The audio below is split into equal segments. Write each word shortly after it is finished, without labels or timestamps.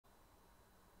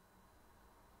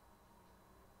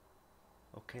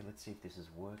Okay, let's see if this is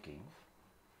working.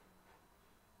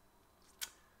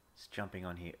 It's jumping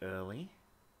on here early.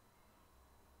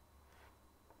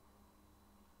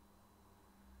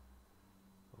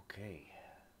 Okay.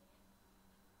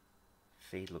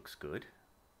 Feed looks good.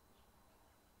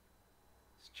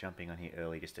 It's jumping on here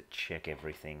early just to check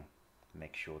everything.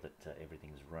 Make sure that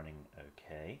everything's running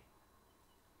okay.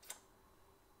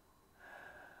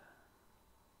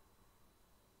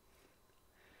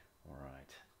 Alright.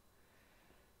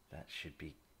 That should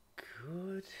be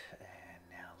good. And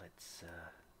now let's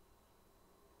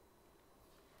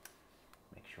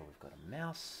make sure we've got a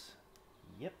mouse.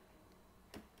 Yep.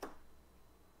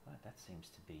 Right, that seems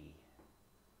to be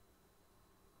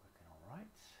working alright.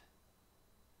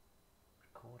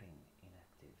 Recording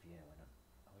inactive. Yeah, we're not.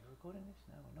 Are we recording this?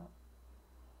 No, we're not.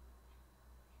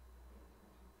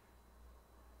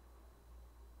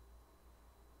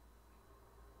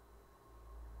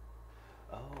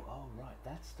 Oh, right,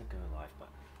 that's the go live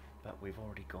button. But we've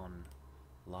already gone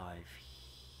live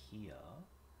here,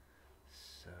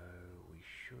 so we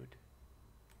should.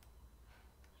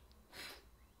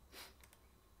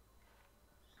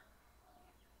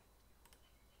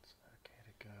 It's okay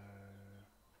to go.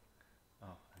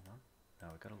 Oh, hang on. No,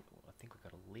 we got to. I think we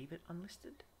got to leave it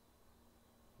unlisted.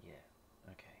 Yeah.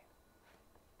 Okay.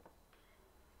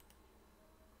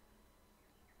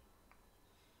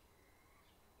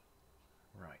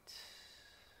 Right.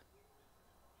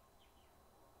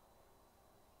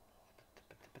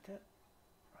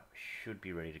 Right, we should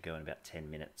be ready to go in about 10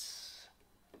 minutes.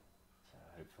 So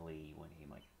hopefully you won't hear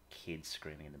my kids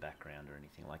screaming in the background or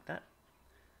anything like that.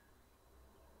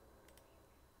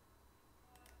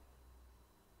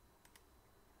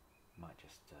 Might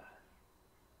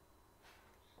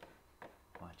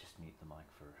just mute the mic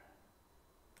for.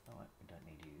 Oh, we don't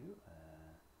need you.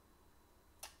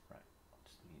 Right, I'll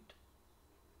just mute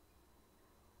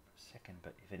for a second.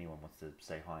 But if anyone wants to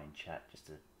say hi in chat, just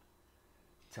to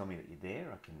tell me that you're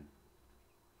there, I can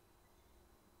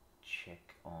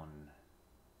check on.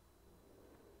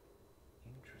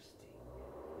 Interesting.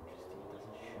 It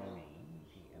doesn't show me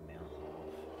the amount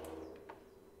of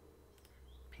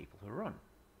people who are on.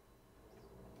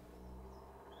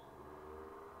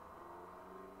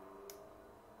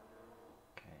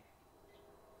 Okay.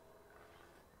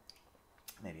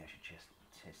 Maybe I should just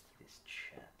test this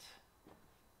chat.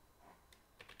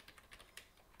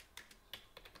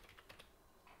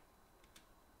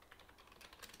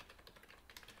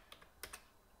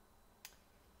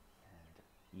 And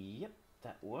yep,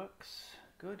 that works.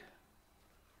 Good.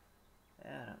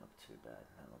 Don't look too bad.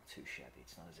 Don't look too shabby.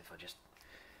 It's not as if I just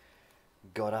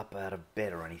got up out of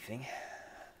bed or anything.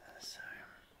 So,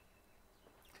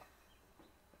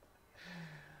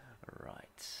 right.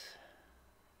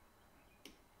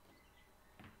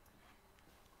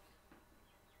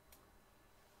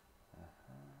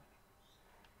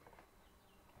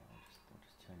 I'll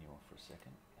just turn you off for a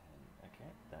second. And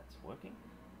okay, that's working.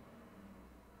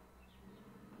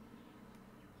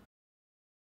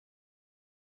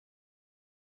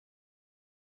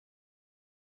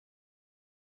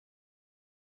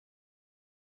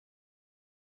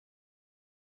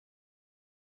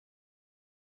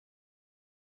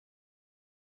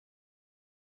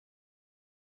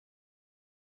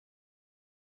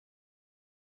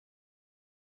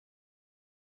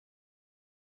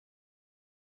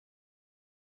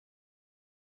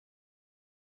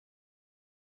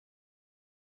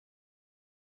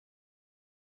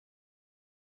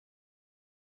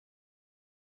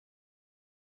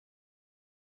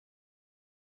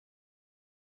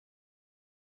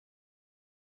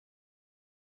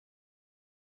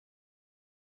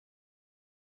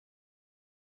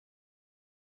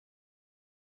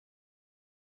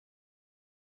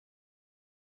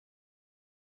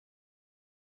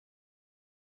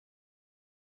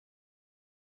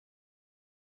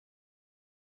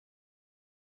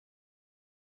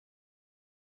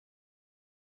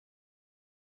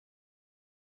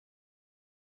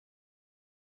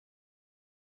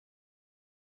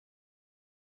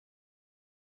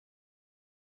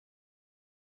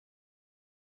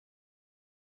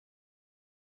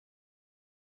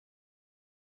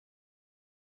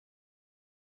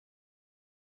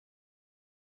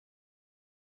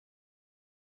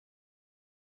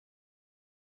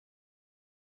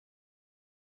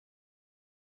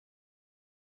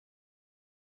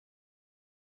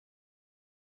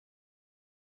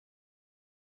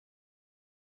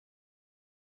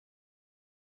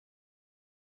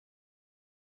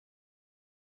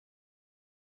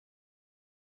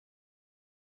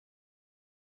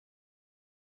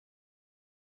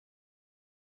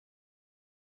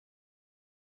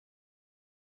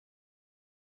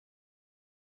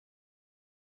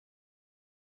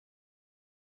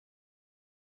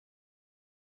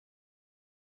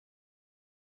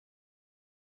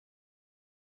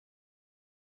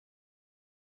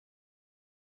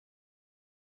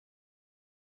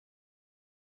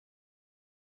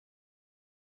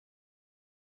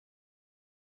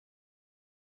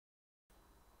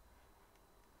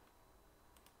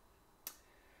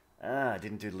 I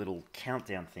didn't do the little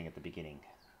countdown thing at the beginning.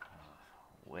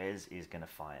 Wes is going to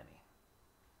fire me,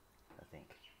 I think.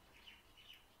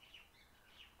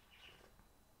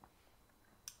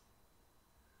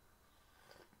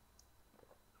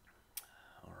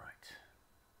 All right.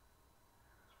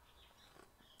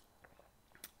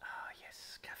 Ah,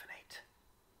 yes, caffeinate.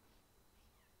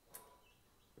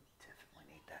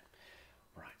 Definitely need that.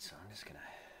 Right, so I'm just going to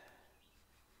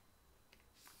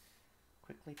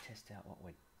quickly test out what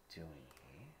we're doing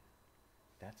here.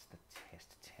 That's the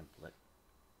test template.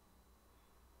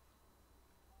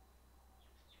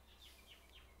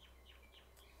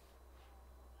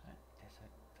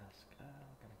 Desert Dusk. I'm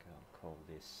going to go and call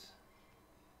this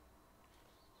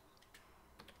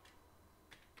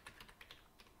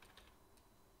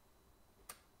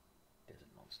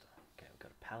Desert Monster. Okay, we've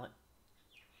got a palette.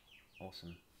 Awesome.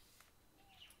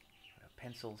 We've got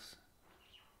pencils.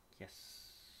 Yes.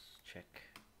 Check.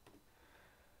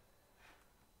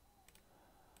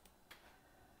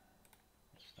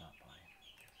 Let's start by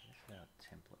this is our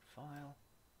template file.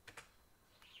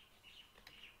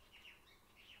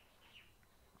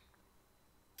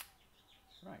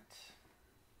 Right.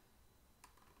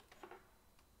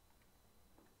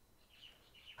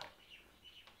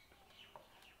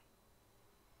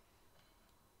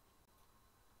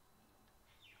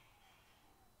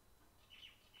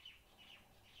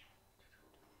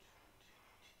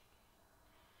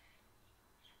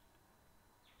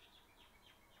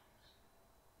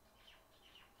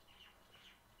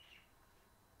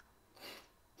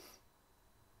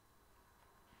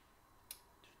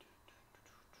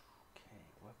 Okay,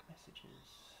 work messages.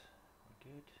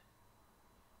 We're good.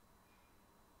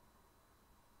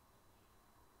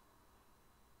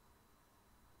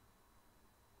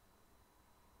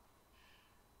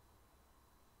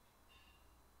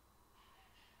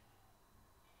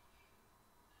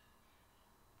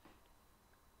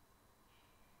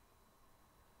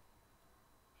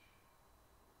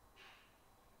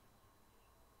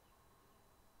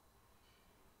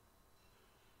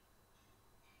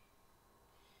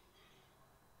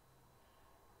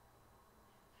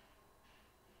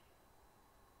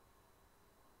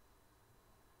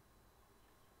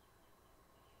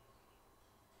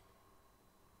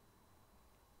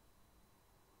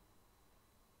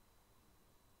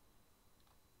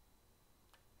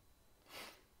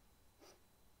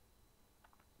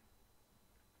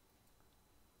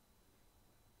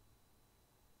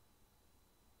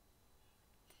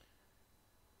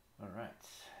 Alright.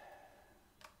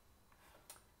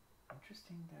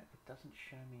 Interesting that it doesn't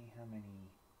show me how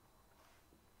many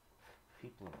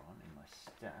people are on in my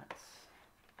stats.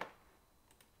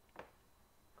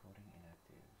 Recording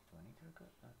inactive. Do I need to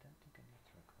record? I don't think I need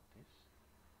to record this.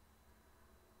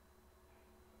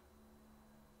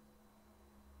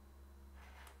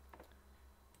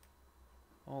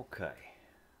 Okay.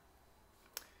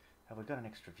 Have we got an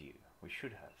extra view? We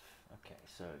should have. Okay,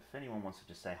 so if anyone wants to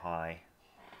just say hi,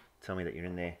 tell me that you're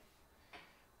in there.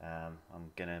 I'm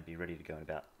gonna be ready to go in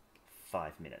about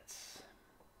 5 minutes.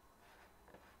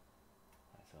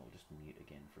 So I'll just mute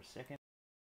again for a second.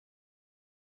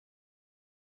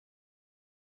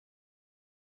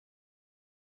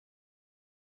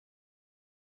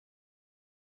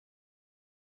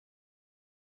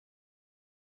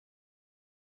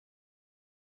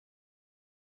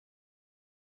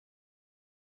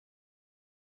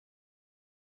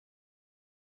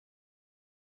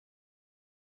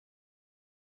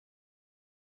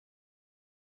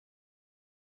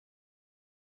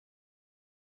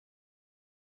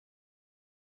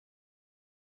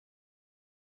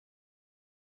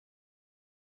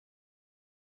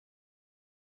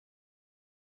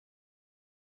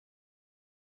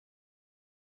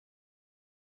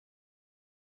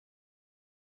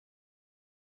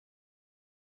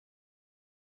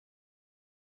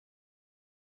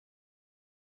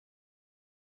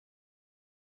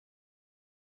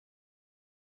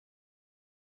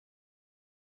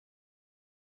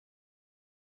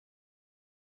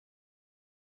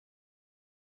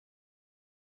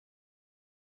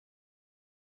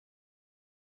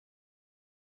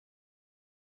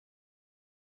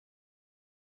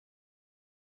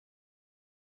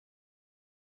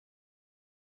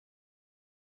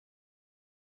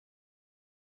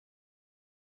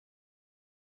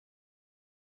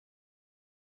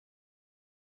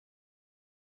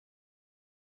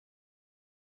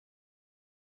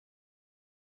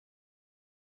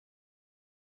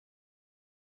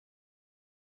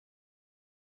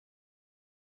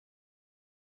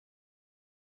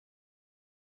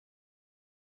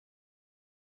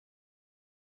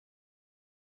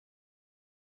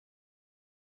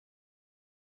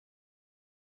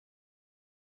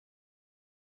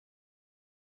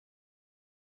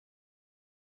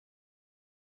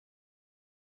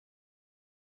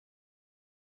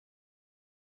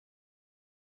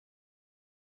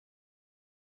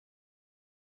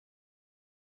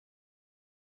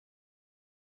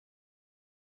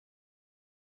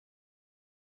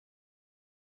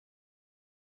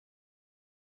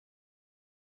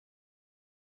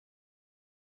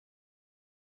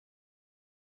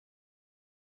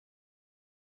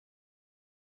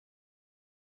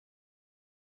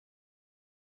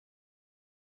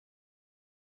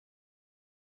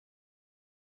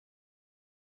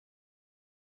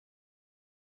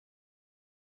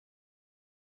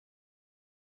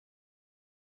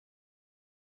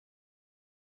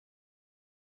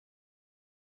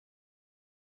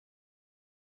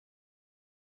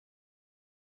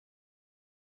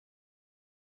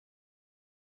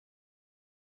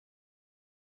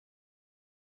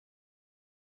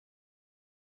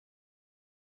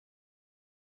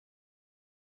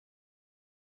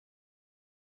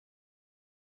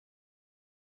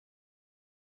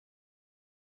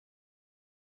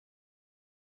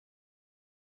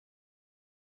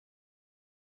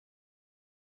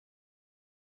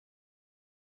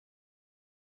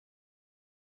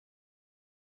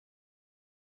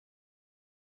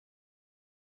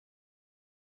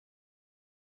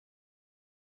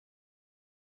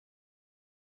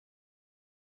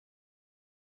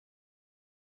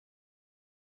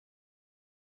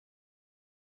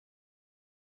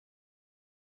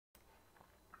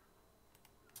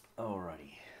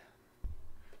 Alrighty.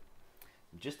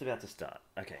 I'm just about to start.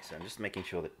 Okay, so I'm just making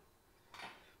sure that...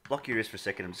 Block your ears for a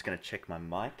second, I'm just going to check my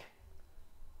mic.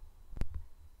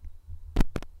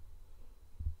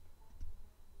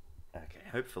 Okay,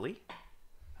 hopefully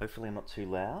I'm not too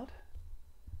loud.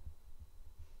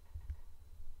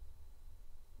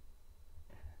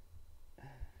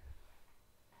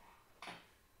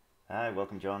 Hi,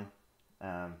 welcome John.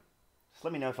 Just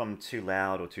let me know if I'm too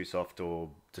loud or too soft or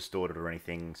distorted or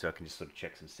anything, so I can just sort of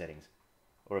check some settings.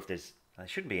 Or if there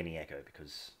shouldn't be any echo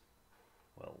because,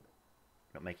 well,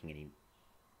 I'm not making any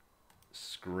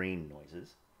screen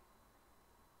noises.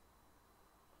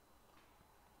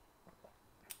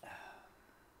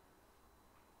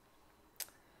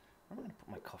 I'm going to put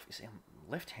my coffee. See, I'm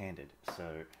left-handed,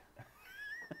 so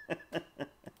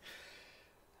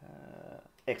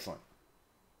excellent.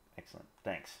 Excellent,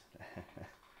 thanks.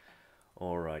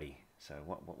 Alrighty, so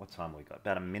what time have we got?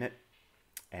 About a minute,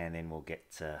 and then we'll get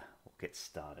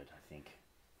started. I think.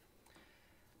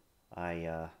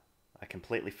 I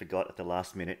completely forgot at the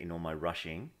last minute in all my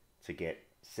rushing to get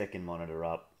second monitor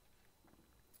up,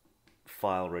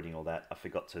 file reading, all that. I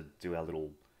forgot to do our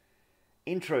little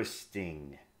intro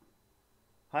sting.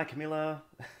 Hi, Camilla.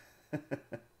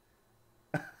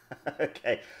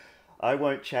 Okay, I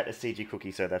won't chat a CG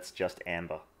cookie, so that's just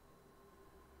Amber.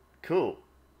 Cool.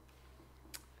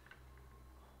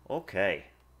 Okay,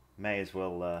 may as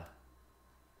well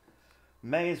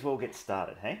get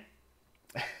started, hey?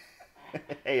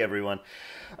 Hey everyone.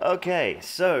 Okay,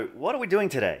 so what are we doing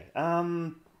today?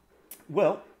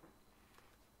 Well,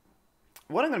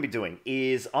 what I'm going to be doing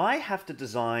is I have to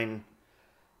design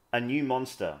a new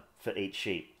monster for each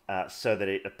sheet so that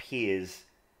it appears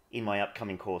in my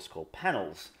upcoming course called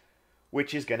Panels,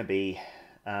 which is going to be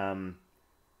an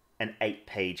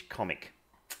 8-page comic.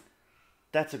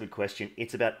 That's a good question.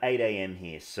 It's about 8 a.m.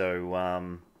 here,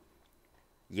 so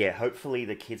yeah, hopefully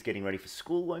the kids getting ready for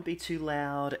school won't be too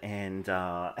loud, and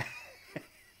and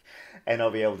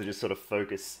I'll be able to just sort of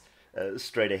focus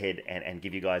straight ahead and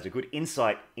give you guys a good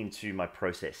insight into my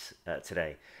process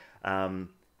today.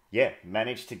 Yeah,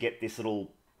 managed to get this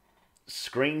little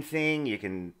screen thing.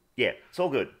 Yeah, it's all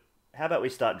good. How about we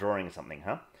start drawing something,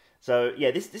 huh? So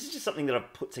yeah, this is just something that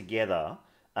I've put together,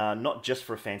 not just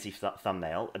for a fancy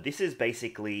thumbnail. This is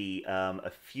basically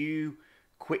a few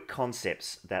quick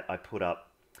concepts that I put up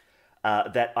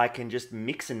that I can just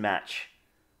mix and match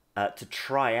to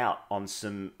try out on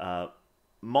some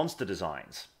monster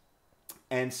designs.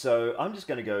 And so I'm just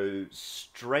going to go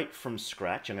straight from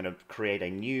scratch. I'm going to create a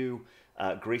new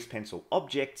grease pencil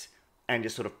object and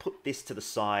just sort of put this to the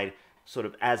side sort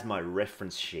of as my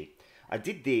reference sheet. I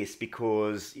did this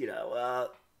because, you know,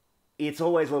 it's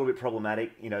always a little bit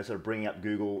problematic, you know, sort of bringing up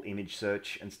Google image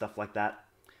search and stuff like that,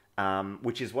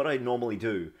 which is what I normally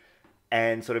do.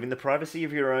 And sort of in the privacy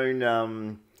of your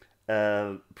own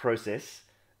process,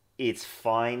 it's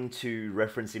fine to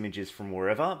reference images from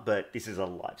wherever, but this is a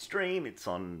live stream, it's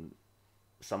on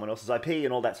someone else's IP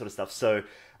and all that sort of stuff, so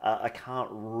I can't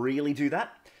really do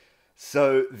that.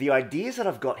 So the ideas that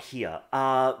I've got here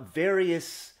are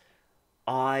various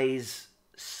eyes,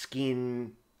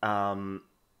 skin,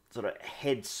 sort of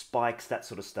head spikes, that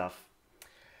sort of stuff.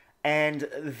 And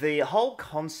the whole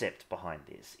concept behind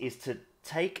this is to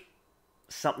take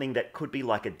something that could be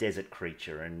like a desert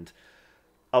creature, and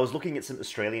I was looking at some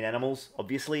Australian animals,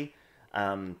 obviously,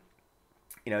 you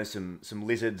know, some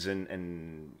lizards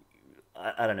and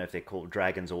I don't know if they're called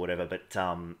dragons or whatever, but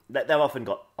they've often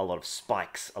got a lot of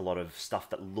spikes, a lot of stuff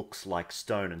that looks like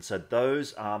stone, and so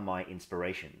those are my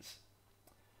inspirations.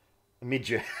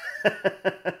 Midjourney.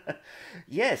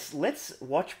 Yes, let's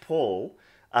watch Paul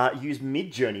use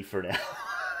Midjourney for now.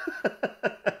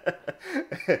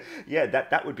 Yeah,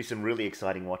 that would be some really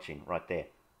exciting watching right there.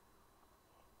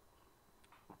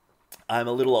 I'm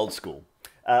a little old school.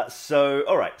 So,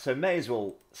 all right, so may as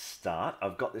well start.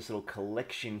 I've got this little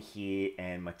collection here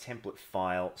and my template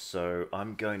file, so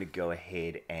I'm going to go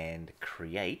ahead and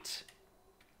create,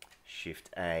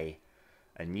 Shift A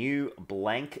new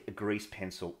blank grease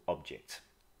pencil object.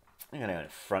 I'm going to go to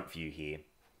front view here.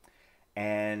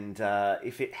 And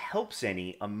if it helps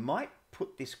any, I might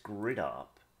put this grid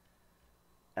up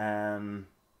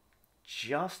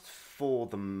just for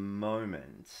the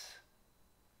moment.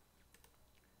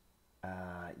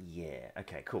 Yeah,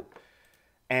 okay, cool.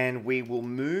 And we will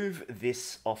move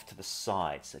this off to the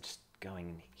side. So just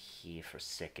going here for a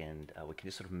second, we can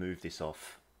just sort of move this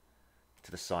off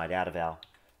to the side out of our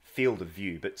field of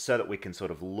view, but so that we can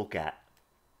sort of look at.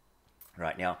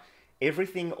 Right, now,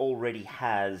 everything already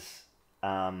has,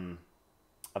 I've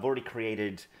already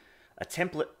created a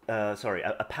template,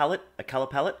 a palette, a color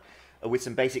palette, with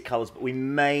some basic colors, but we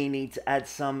may need to add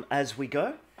some as we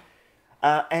go.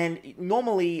 And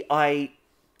normally I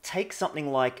take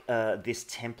something like this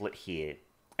template here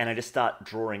and I just start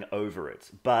drawing over it.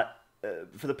 But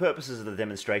for the purposes of the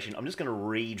demonstration, I'm just going to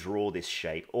redraw this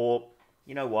shape. Or,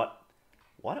 you know what?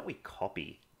 Why don't we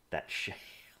copy that shape?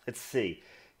 Let's see.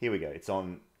 Here we go. It's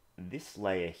on this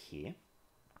layer here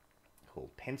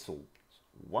called Pencil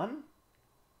 1.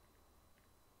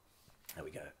 There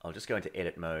we go. I'll just go into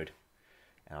edit mode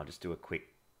and I'll just do a quick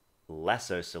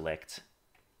lasso select,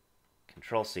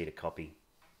 Control C to copy.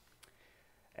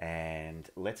 And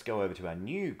let's go over to our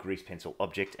new grease pencil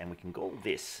object and we can call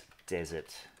this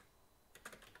Desert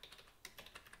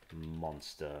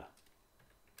Monster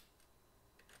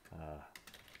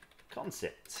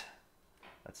Concept.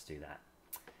 Let's do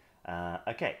that.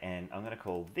 Okay, and I'm going to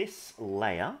call this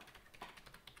layer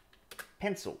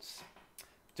Pencils.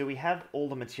 Do we have all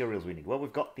the materials we need? Well,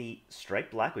 we've got the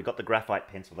straight black, we've got the graphite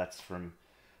pencil, that's from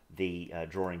the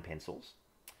drawing pencils.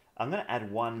 I'm going to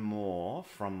add one more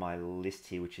from my list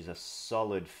here, which is a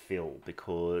solid fill,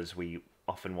 because we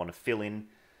often want to fill in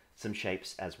some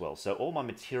shapes as well. So all my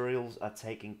materials are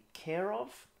taken care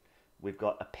of. We've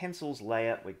got a pencils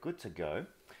layer, we're good to go.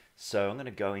 So I'm going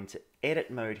to go into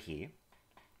edit mode here,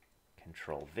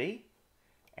 Control V,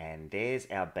 and there's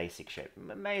our basic shape.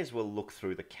 May as well look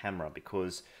through the camera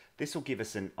because this will give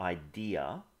us an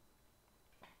idea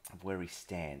of where he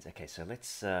stands. Okay, so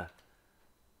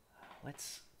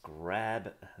let's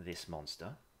grab this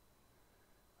monster.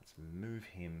 Let's move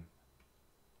him.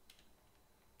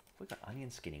 We've got onion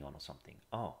skinning on or something.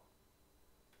 Oh,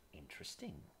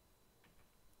 interesting.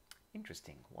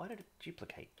 Interesting. Why did it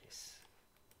duplicate this?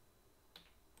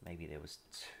 Maybe there was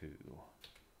two.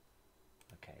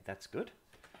 Okay, that's good.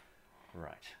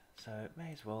 Right, so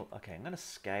may as well. Okay, I'm going to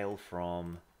scale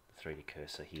from the 3D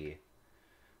cursor here.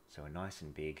 So we're nice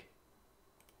and big.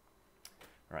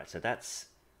 All right, so that's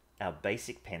our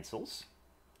basic pencils.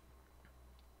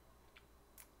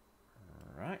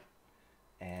 All right,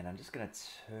 and I'm just going to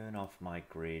turn off my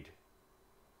grid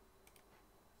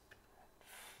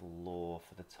floor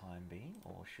for the time being,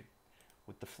 or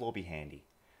would the floor be handy?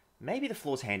 Maybe the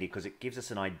floor's handy because it gives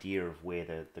us an idea of where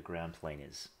the ground plane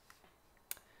is.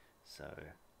 So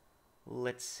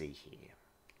let's see here.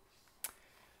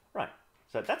 Right,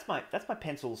 so that's my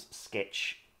pencils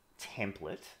sketch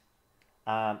template.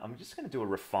 I'm just going to do a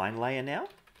refine layer now.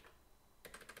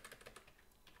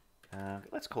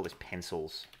 Let's call this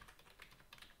pencils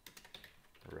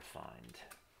refined.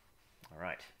 All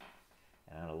right,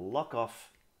 and I'm going to lock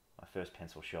off my first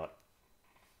pencil shot.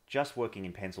 Just working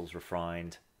in pencils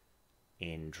refined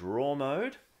in draw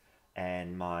mode,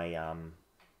 and my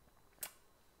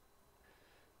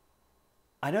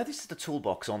I know this is the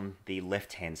toolbox on the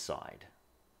left hand side.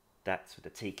 That's with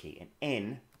the T key, and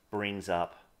N brings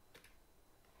up,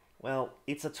 well,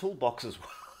 it's a toolbox as well.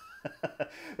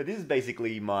 But this is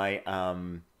basically my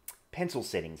pencil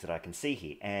settings that I can see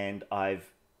here, and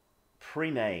I've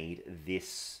pre-made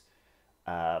this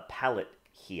palette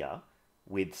here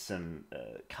with some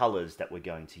colors that we're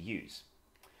going to use.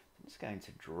 I'm just going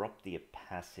to drop the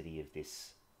opacity of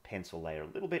this pencil layer a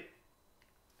little bit.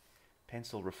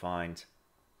 Pencil refined.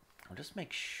 I'll just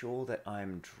make sure that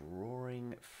I'm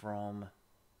drawing from,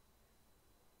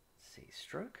 let's see,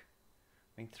 stroke.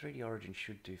 I mean, 3D Origin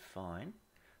should do fine.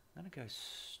 I'm going to go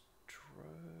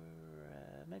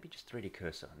maybe just 3D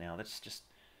cursor. Now let's just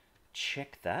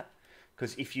check that,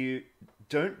 because if you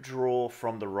don't draw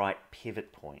from the right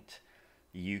pivot point,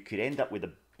 you could end up with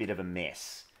a bit of a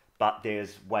mess. But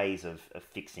there's ways of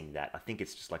fixing that. I think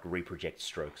it's just like reproject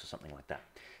strokes or something like that.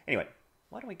 Anyway,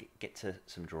 why don't we get to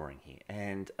some drawing here?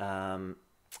 And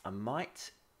I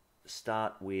might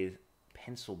start with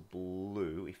pencil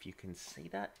blue, if you can see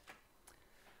that.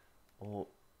 Or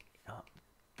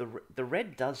the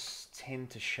red does tend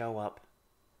to show up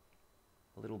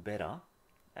a little better.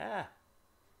 Ah,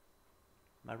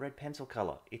 my red pencil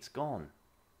color, it's gone.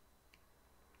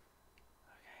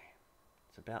 Okay,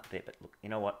 it's about there, but look, you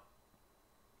know what?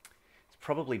 It's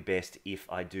probably best if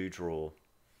I do draw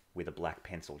with a black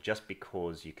pencil, just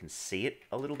because you can see it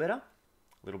a little better,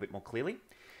 a little bit more clearly.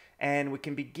 And we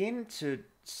can begin to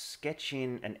sketch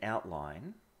in an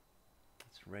outline.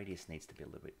 Its radius needs to be a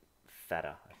little bit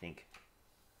fatter, I think.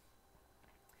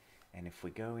 And if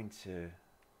we go into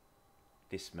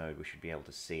this mode, we should be able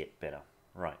to see it better.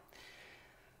 Right.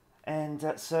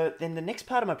 And so then the next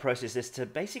part of my process is to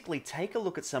basically take a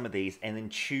look at some of these and then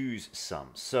choose some.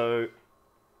 So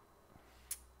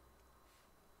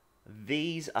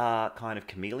these are kind of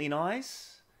chameleon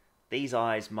eyes. These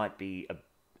eyes might be a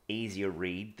easier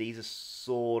read. These are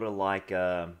sort of like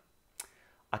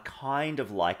I kind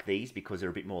of like these because they're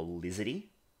a bit more lizardy.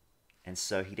 And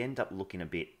so he'd end up looking a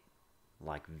bit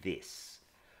like this.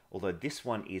 Although this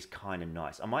one is kind of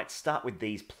nice. I might start with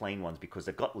these plain ones because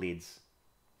they've got lids.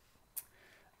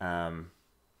 And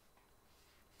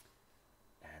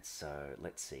so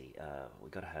let's see.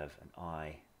 We've got to have an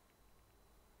eye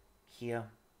here,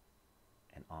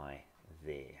 an eye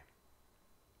there.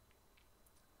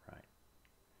 Right.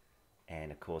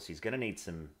 And of course he's going to need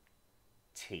some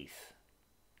teeth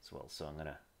as well. So I'm going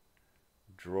to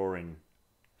draw in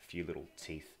a few little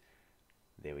teeth.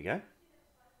 There we go.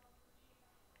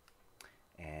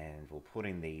 And we'll put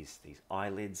in these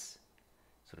eyelids,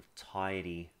 sort of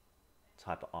tidy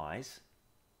type of eyes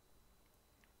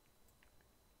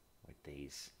with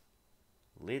these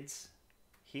lids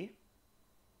here.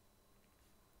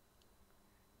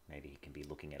 Maybe he can be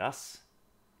looking at us.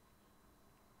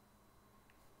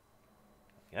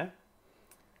 There we go.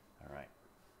 All right.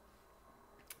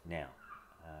 Now,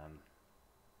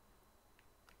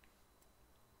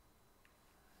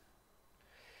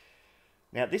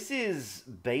 now this is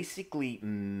basically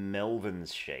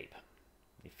Melvin's shape,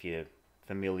 if you're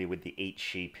familiar with the Eat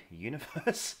Sheep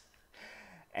universe.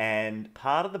 And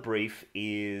part of the brief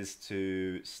is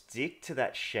to stick to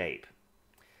that shape.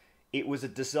 It was a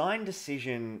design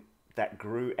decision that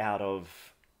grew out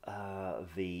of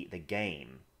the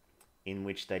game, in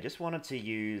which they just wanted to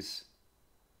use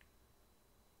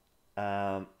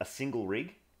a single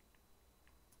rig.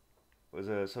 It was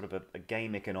a sort of a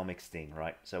game economics thing,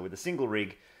 right? So with a single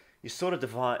rig, you sort of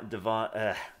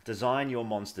design your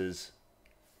monsters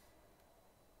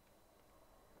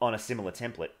on a similar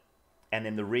template, and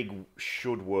then the rig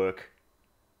should work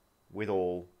with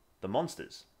all the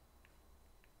monsters.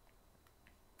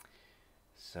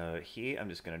 So here I'm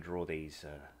just going to draw these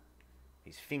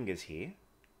fingers here,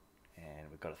 and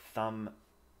we've got a thumb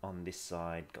on this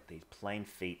side, got these plain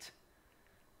feet,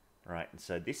 right? And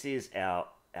so this is our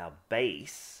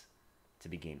base to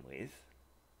begin with,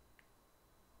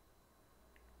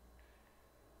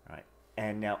 right?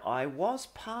 And now I was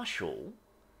partial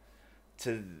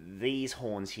to these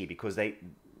horns here because they're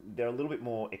a little bit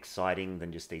more exciting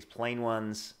than just these plain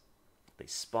ones,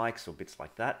 these spikes or bits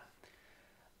like that.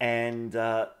 And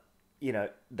you know,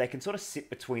 they can sort of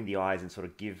sit between the eyes and sort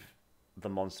of give the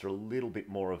monster a little bit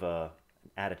more of an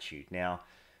attitude. Now,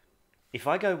 if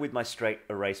I go with my straight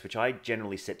erase, which I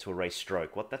generally set to erase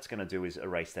stroke, what that's going to do is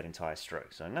erase that entire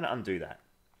stroke. So I'm going to undo that.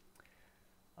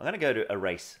 I'm going to go to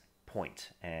erase point,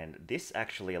 and this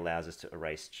actually allows us to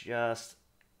erase just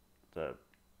the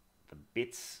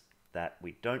bits that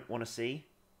we don't want to see,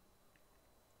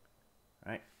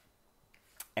 right?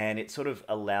 And it sort of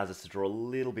allows us to draw a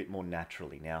little bit more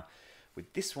naturally. Now,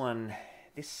 with this one,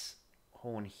 this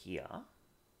horn here,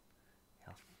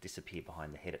 I'll disappear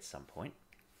behind the head at some point.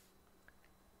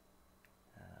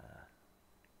 There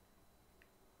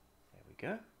we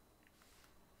go.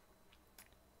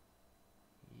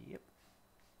 Yep.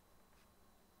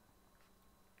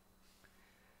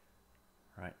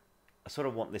 Right. I sort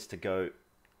of want this to go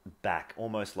back,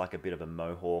 almost like a bit of a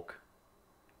mohawk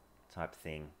type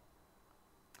thing.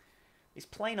 These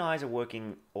plain eyes are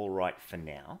working all right for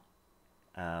now.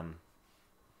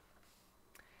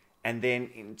 And then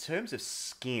in terms of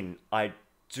skin, I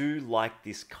do like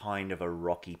this kind of a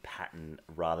rocky pattern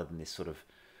rather than this sort of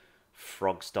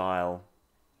frog style,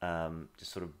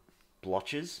 just sort of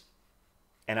blotches.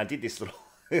 And I did this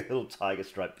little tiger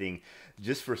stripe thing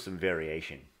just for some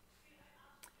variation.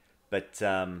 But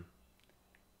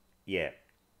yeah,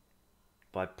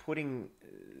 by putting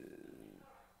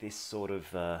this sort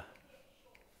of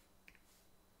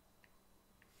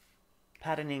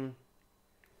patterning,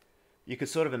 you could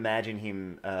sort of imagine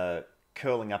him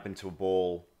curling up into a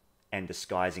ball and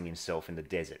disguising himself in the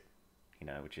desert, you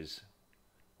know, which is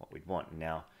what we'd want.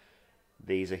 Now,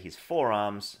 these are his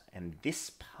forearms, and this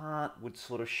part would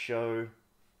sort of show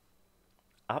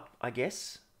up, I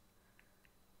guess.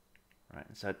 Right,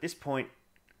 and so at this point,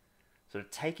 sort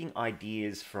of taking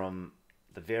ideas from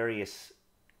the various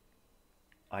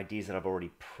ideas that I've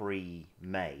already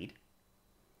pre-made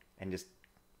and just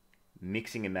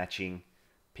mixing and matching,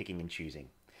 picking and choosing.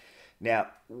 Now,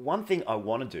 one thing I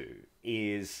want to do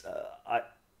is,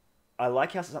 I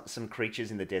like how some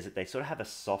creatures in the desert, they sort of have a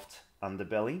soft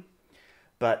underbelly,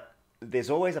 but there's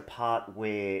always a part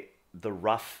where the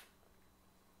rough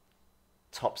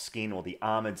top skin or the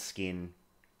armored skin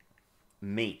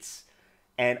meets.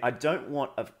 And I don't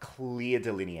want a clear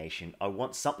delineation. I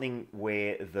want something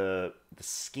where the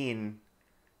skin,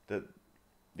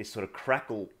 this sort of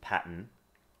crackle pattern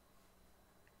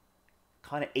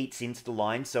kind of eats into the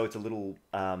line, so it's a little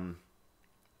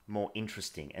more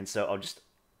interesting. And so I'll just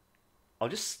I'll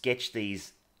just sketch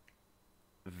these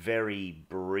very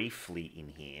briefly in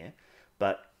here,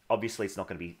 but obviously it's not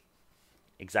going to be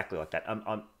exactly like that.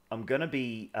 I'm going to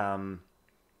be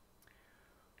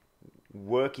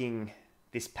working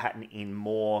this pattern in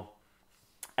more,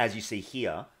 as you see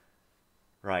here,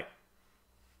 right,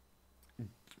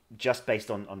 just based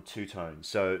on two tones.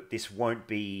 So this won't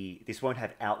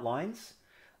have outlines,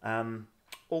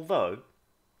 although,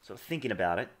 sort of thinking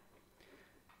about it,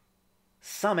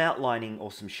 some outlining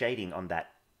or some shading on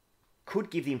that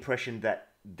could give the impression that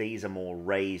these are more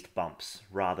raised bumps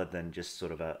rather than just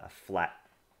sort of a flat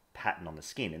pattern on the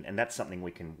skin, and that's something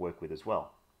we can work with as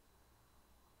well.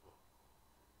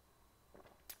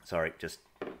 Sorry, just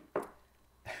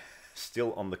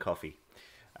still on the coffee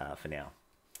for now.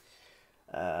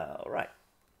 All right.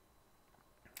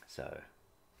 So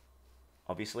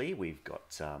obviously we've got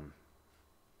some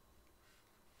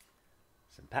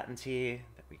patterns here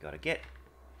that we got to get.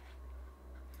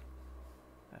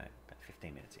 All right, about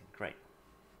 15 minutes in. Great.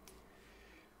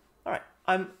 All right.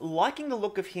 I'm liking the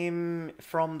look of him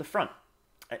from the front.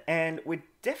 And we're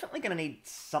definitely going to need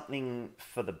something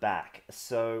for the back.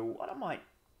 So what I might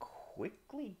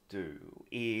quickly do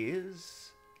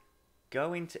is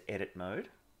go into edit mode.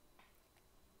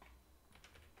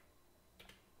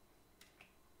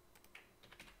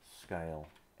 Scale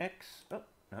X. Oh,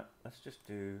 no, let's just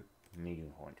do medium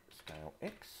point. Scale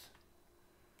X.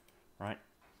 Right.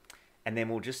 And then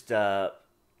we'll just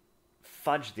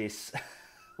fudge this.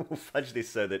 We'll fudge this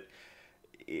so that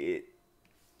it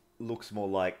looks more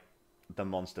like the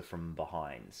monster from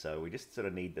behind. So we just sort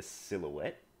of need the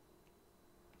silhouette.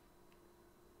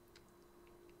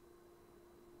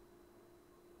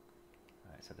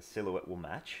 All right, so the silhouette will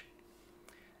match.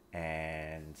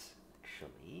 And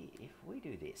actually, if we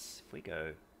do this, if we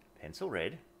go pencil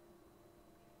red,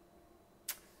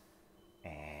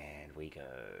 and we go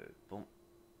boom.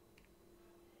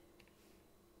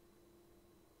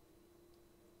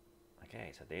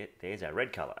 Okay, so there's our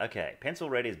red color. Okay, pencil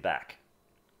red is back.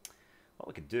 What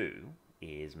we could do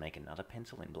is make another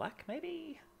pencil in black,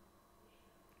 maybe?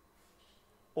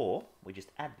 Or we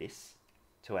just add this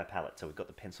to our palette. So we've got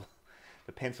the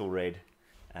pencil red,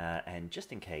 and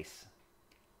just in case,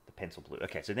 the pencil blue.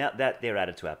 Okay, so now that they're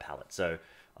added to our palette. So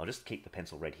I'll just keep the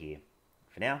pencil red here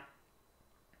for now.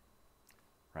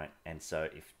 Right, and so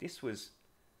if this was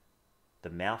the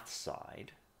mouth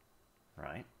side,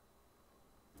 right?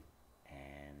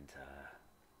 And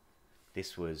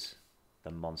this was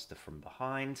the monster from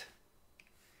behind.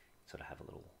 Sort of have a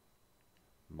little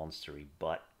monstery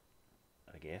butt,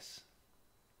 I guess.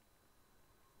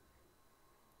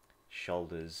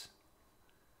 Shoulders.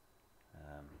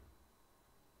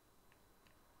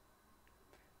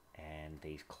 And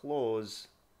these claws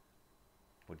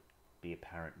would be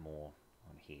apparent more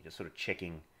on here. Just sort of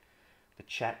checking the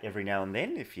chat every now and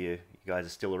then if you guys are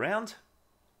still around.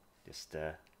 Just,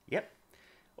 yep.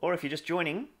 Or if you're just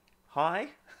joining, hi.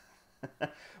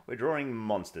 We're drawing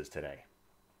monsters today.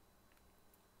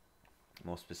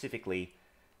 More specifically,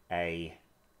 a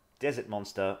desert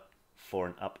monster for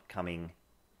an upcoming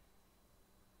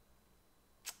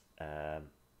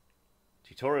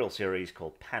tutorial series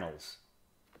called Panels.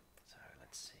 So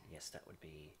let's see. Yes, that would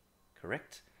be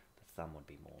correct. The thumb would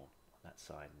be more on that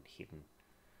side and hidden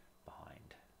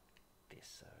behind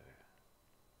this. So,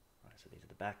 right, so these are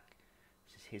the back.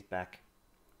 This is his back.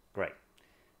 Great.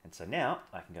 And so now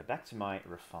I can go back to my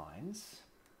refines.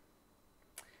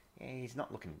 Yeah, he's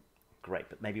not looking great,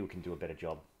 but maybe we can do a better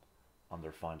job on the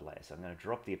refined layer. So I'm going to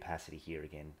drop the opacity here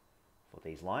again for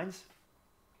these lines.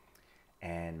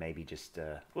 And maybe just,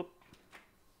 whoop.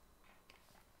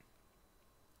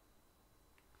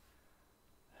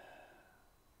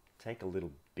 Take a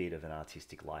little bit of an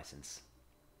artistic license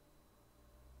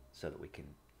so that we can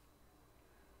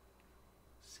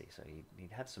see. So you need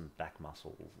to have some back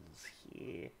muscles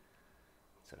here.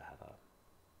 Sort of have a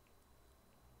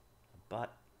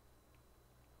butt.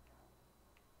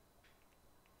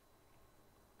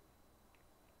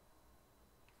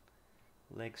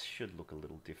 Legs should look a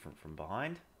little different from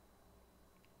behind.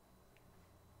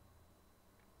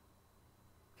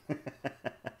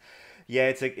 Yeah,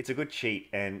 it's a good cheat,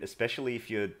 and especially if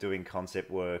you're doing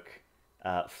concept work,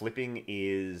 flipping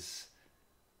is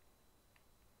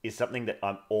something that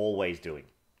I'm always doing,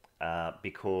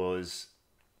 because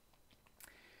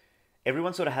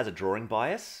everyone sort of has a drawing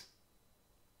bias.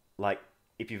 Like,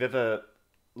 if you've ever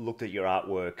looked at your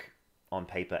artwork on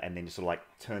paper and then just sort of like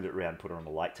turned it around, put it on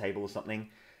the light table or something,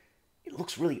 it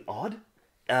looks really odd,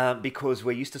 because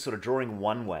we're used to sort of drawing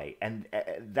one way, and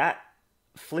that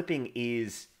flipping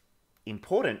is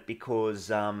important because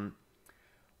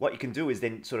what you can do is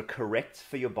then sort of correct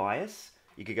for your bias.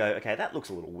 You could go, okay, that looks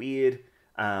a little weird.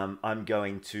 I'm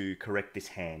going to correct this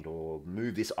hand or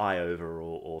move this eye over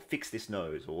or fix this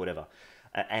nose or whatever.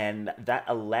 And that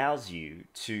allows you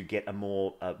to get a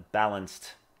more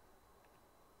balanced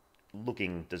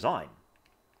looking design,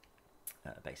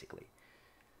 basically.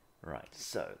 Right,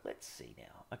 so let's see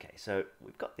now. Okay, so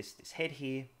we've got this head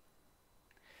here,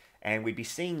 and we'd be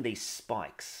seeing these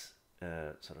spikes,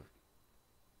 sort of,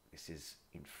 this is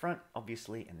in front,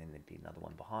 obviously, and then there'd be another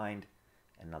one behind,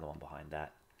 and another one behind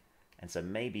that. And so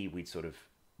maybe we'd sort of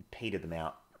peter them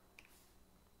out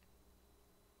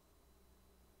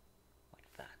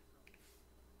like that.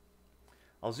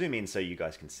 I'll zoom in so you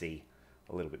guys can see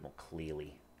a little bit more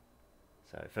clearly.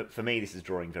 So for me, this is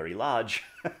drawing very large.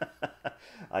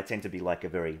 I tend to be like a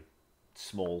very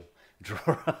small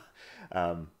drawer.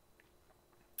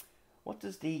 What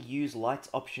does the use lights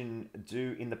option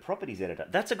do in the properties editor?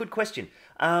 That's a good question.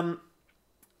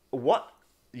 What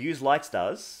use lights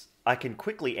does, I can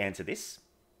quickly answer this.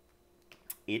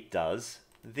 It does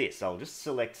this. I'll just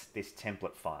select this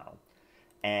template file.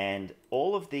 And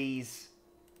all of these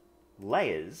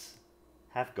layers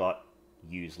have got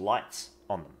use lights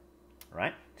on them,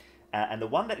 right? And the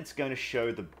one that it's going to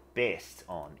show the best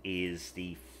on is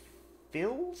the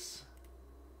fills.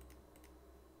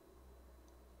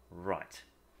 Right.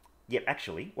 Yep,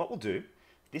 actually, what we'll do,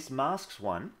 this masks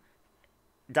one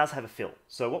does have a fill.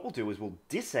 So what we'll do is we'll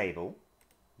disable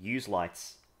use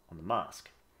lights on the mask,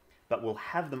 but we'll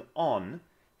have them on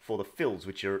for the fills,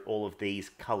 which are all of these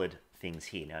colored things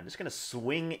here. Now, I'm just going to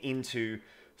swing into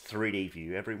 3D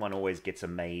view. Everyone always gets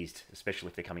amazed, especially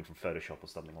if they're coming from Photoshop or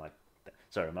something like that.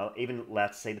 Sorry, am I even allowed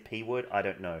to say the P word? I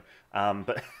don't know.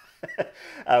 But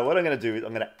what I'm going to do is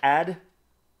I'm going to add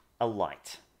a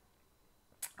light.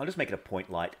 I'll just make it a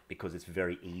point light because it's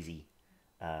very easy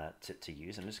to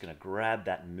use. I'm just going to grab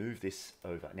that and move this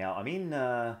over. Now, I'm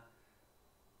in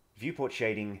viewport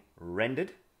shading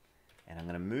rendered, and I'm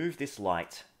going to move this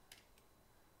light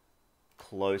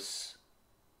close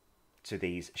to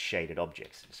these shaded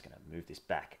objects. I'm just going to move this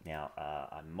back. Now,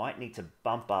 I might need to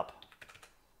bump up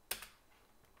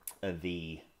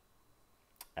the,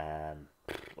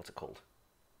 what's it called?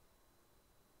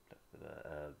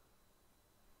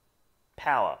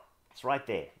 Power. It's right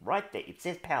there. Right there. It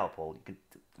says power, Paul. You can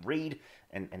read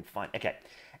and find. Okay.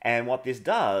 And what this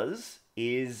does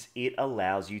is it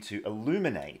allows you to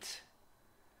illuminate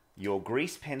your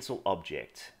grease pencil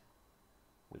object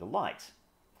with a light.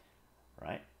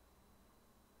 Right?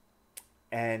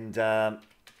 And,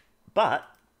 but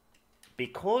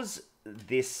because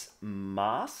this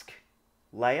mask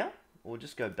layer, we'll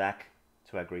just go back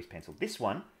to our grease pencil. This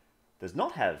one does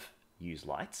not have use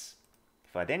lights.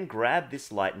 If I then grab this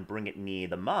light and bring it near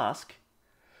the mask,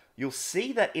 you'll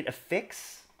see that it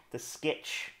affects the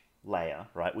sketch layer,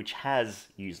 right, which has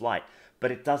use light,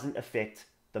 but it doesn't affect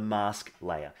the mask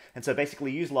layer. And so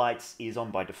basically use lights is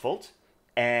on by default,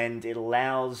 and it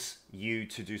allows you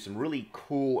to do some really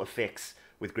cool effects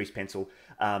with grease pencil.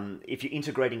 If you're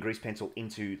integrating grease pencil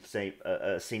into, say,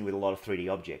 a scene with a lot of 3D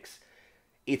objects,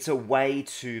 it's a way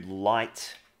to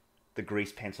light the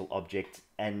grease pencil object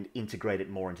and integrate it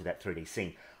more into that 3D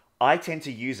scene. I tend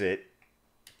to use it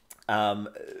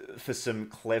for some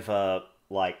clever,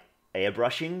 like,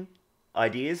 airbrushing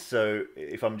ideas. So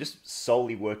if I'm just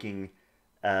solely working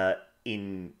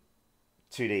in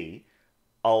 2D,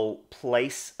 I'll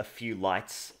place a few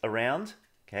lights around.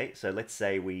 Okay, so let's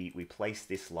say we place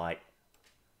this light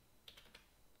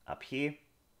up here,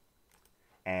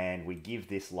 and we give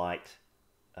this light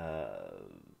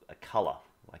a color,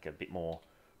 like a bit more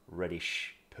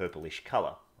reddish, purplish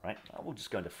color, right? We'll just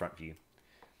go into front view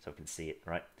so we can see it,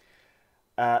 right?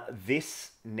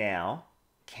 This now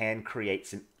can create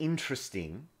some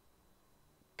interesting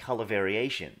color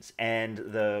variations, and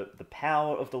the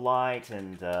power of the light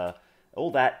and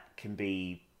all that can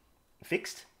be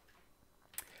fixed.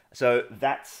 So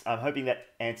that's, I'm hoping that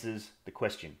answers the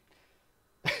question.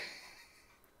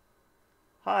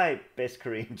 Hi, best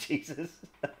Korean Jesus.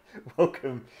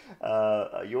 Welcome.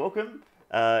 You're welcome.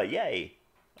 Yay.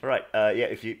 All right. Yeah,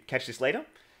 if you catch this later,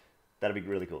 that'll be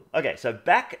really cool. Okay, so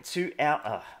back to our...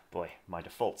 Oh, boy, my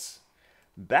defaults.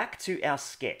 Back to our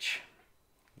sketch.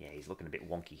 Yeah, he's looking a bit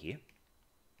wonky here.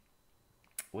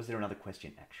 Was there another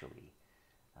question, actually?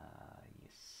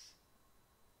 Yes.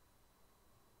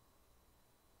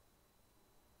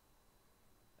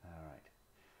 All right.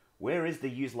 Where is the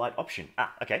use light option?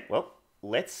 Ah, okay, well...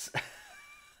 Let's,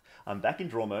 I'm back in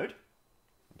draw mode,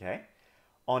 okay?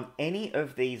 On any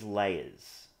of these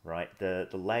layers, right, the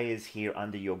layers here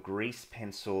under your grease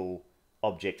pencil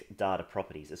object data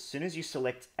properties, as soon as you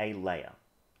select a layer,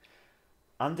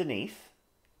 underneath,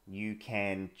 you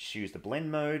can choose the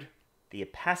blend mode, the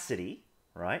opacity,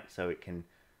 right? So you can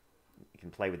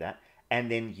play with that, and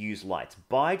then use lights.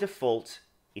 By default,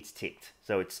 it's ticked,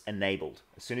 so it's enabled.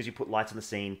 As soon as you put lights on the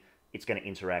scene, it's going to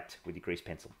interact with your grease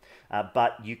pencil.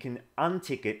 But you can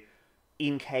untick it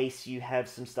in case you have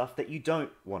some stuff that you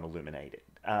don't want illuminated.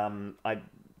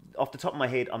 Off the top of my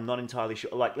head, I'm not entirely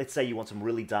sure. Like, let's say you want some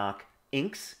really dark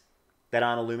inks that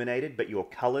aren't illuminated, but your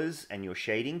colors and your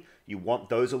shading, you want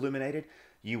those illuminated.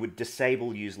 You would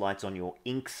disable use lights on your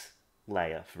inks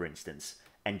layer, for instance,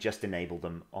 and just enable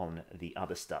them on the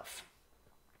other stuff.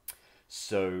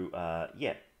 So,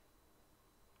 yeah.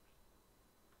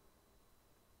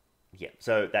 Yeah,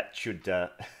 so that should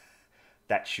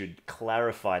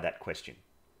clarify that question.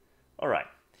 All right,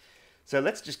 so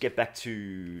let's just get back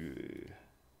to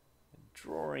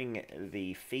drawing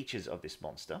the features of this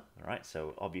monster. All right,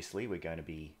 so obviously we're going to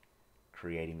be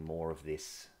creating more of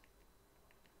this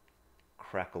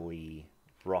crackly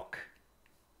rock.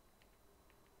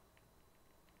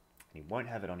 And he won't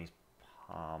have it on his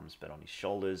palms, but on his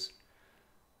shoulders,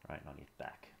 right, and on his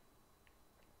back.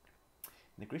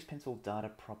 The grease pencil data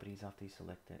properties after you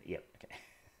select it. Yep,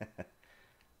 okay.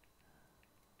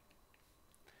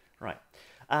 Right.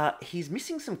 He's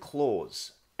missing some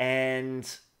claws, and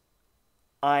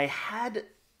I had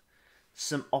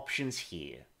some options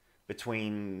here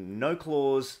between no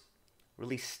claws,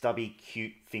 really stubby,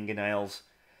 cute fingernails.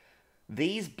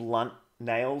 These blunt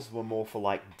nails were more for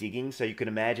like digging, so you can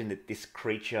imagine that this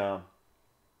creature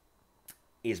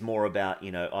is more about,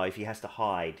 you know, if he has to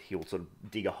hide, he'll sort of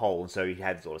dig a hole, and so he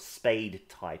has sort of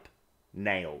spade-type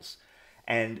nails.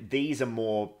 And these are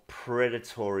more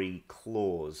predatory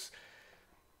claws.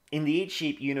 In the Eat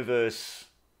Sheep universe,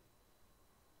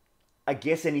 I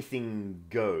guess anything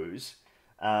goes.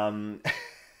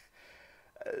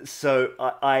 So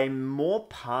I'm more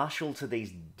partial to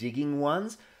these digging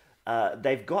ones.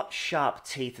 They've got sharp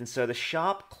teeth, and so the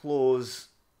sharp claws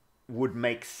would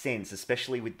make sense,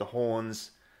 especially with the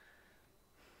horns.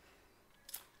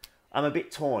 I'm a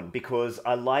bit torn because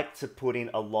I like to put in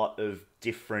a lot of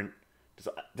different...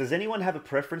 Does anyone have a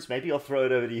preference? Maybe I'll throw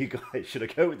it over to you guys. Should I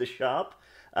go with the sharp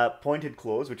pointed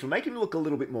claws, which will make him look a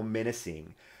little bit more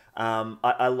menacing?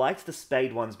 I liked the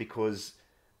spade ones because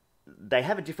they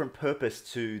have a different purpose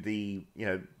to the, you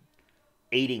know,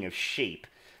 eating of sheep.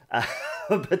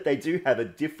 But they do have a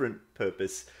different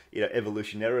purpose, you know,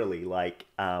 evolutionarily, like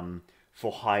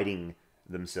for hiding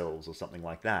themselves or something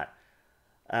like that.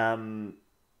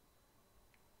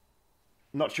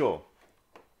 Not sure.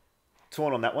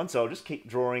 Torn on that one, so I'll just keep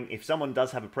drawing. If someone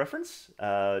does have a preference,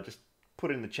 just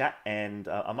put it in the chat, and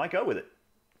I might go with it.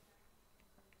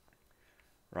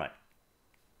 Right.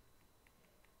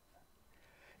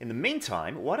 In the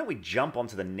meantime, why don't we jump on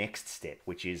to the next step,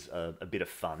 which is a bit of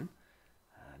fun.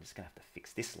 I'm just going to have to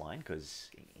fix this line, because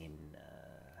in...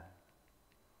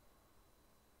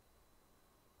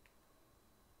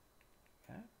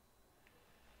 okay.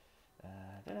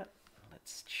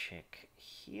 Let's check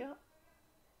here.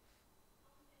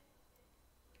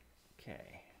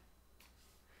 Okay.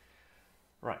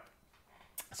 Right.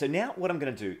 So now what I'm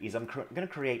going to do is I'm going to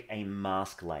create a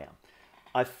mask layer.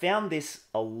 I found this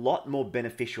a lot more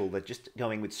beneficial than just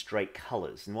going with straight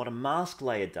colors. And what a mask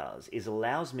layer does is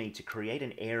allows me to create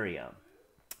an area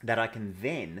that I can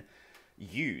then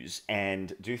use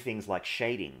and do things like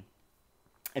shading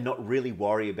and not really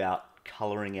worry about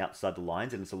coloring outside the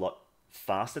lines, and it's a lot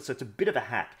faster. So it's a bit of a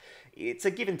hack. It's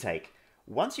a give and take.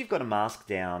 Once you've got a mask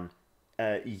down,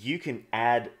 you can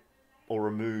add or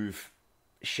remove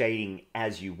shading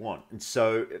as you want. And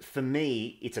so for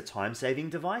me, it's a time-saving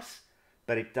device,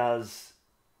 but it does,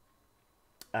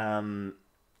 in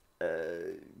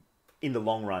the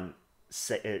long run,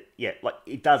 yeah, like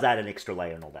it does add an extra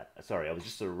layer and all that. Sorry, I was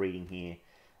just sort of reading here,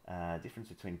 difference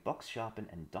between box sharpen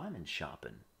and diamond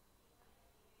sharpen.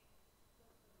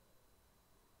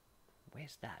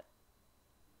 Where's that?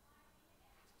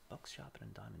 Box sharpen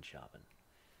and diamond sharpen.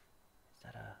 Is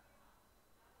that a...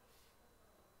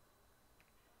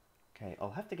 Okay,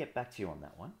 I'll have to get back to you on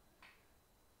that one.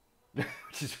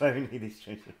 Which is why we need this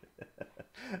change.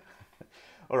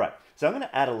 Alright, so I'm going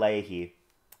to add a layer here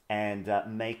and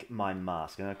make my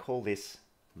mask. I'm going to call this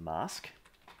mask.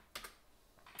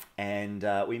 And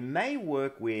we may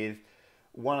work with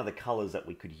one of the colors that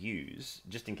we could use,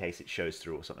 just in case it shows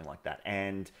through or something like that.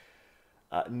 And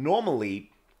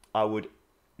normally, I would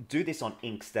do this on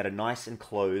inks that are nice and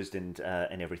closed and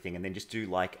everything, and then just do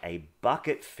like a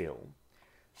bucket fill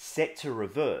set to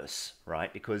reverse,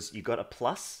 right? Because you've got a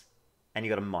plus and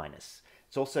you've got a minus.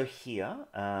 It's also here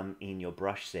in your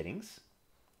brush settings,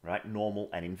 right? Normal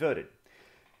and inverted.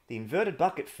 The inverted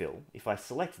bucket fill, if I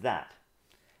select that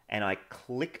and I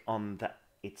click on that,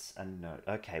 it's a node.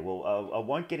 Okay, well, I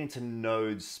won't get into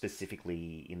nodes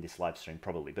specifically in this live stream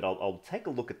probably, but I'll take a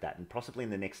look at that, and possibly in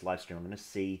the next live stream I'm going to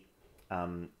see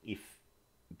if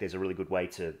there's a really good way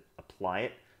to apply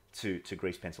it to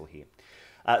grease pencil here.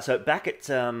 So back at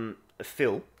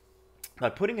fill, by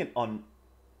putting it on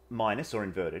minus or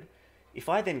inverted, if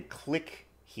I then click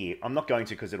here, I'm not going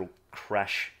to because it'll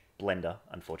crash Blender,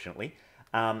 unfortunately.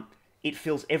 It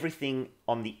fills everything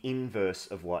on the inverse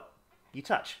of what you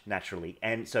touch, naturally.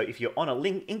 And so if you're on a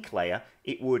ink layer,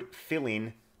 it would fill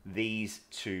in these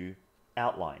two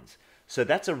outlines. So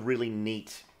that's a really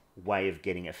neat way of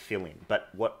getting a fill in. But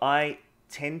what I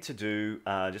tend to do,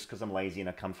 just because I'm lazy and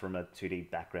I come from a 2D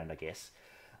background, I guess,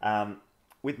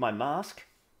 with my mask,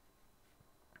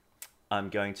 I'm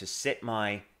going to set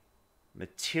my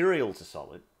material to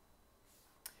solid,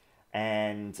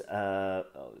 and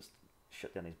I'll just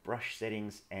shut down these brush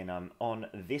settings, and I'm on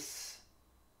this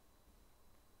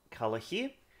color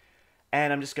here,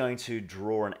 and I'm just going to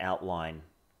draw an outline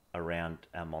around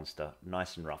our monster,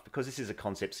 nice and rough. Because this is a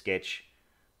concept sketch,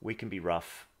 we can be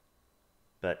rough,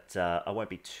 but I won't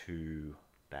be too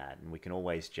bad, and we can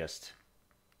always just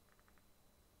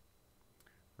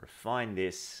refine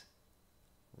this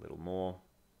a little more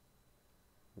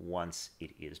once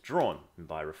it is drawn. And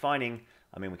by refining,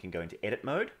 I mean we can go into edit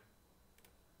mode.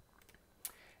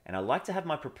 And I like to have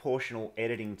my proportional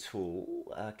editing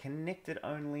tool connected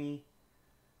only.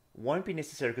 Won't be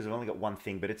necessary because I've only got one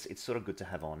thing, but it's sort of good to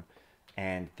have on.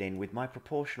 And then with my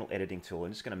proportional editing tool,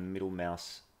 I'm just going to middle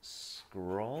mouse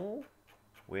scroll.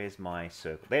 Where's my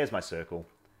circle? There's my circle,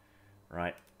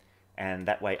 right? And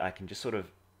that way I can just sort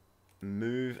of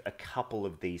move a couple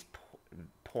of these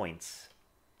points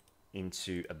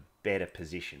into a better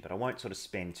position, but I won't sort of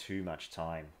spend too much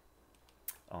time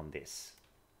on this.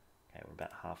 Okay, we're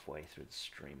about halfway through the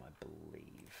stream, I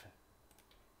believe.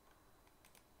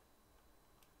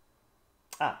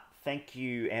 Thank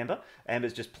you, Amber.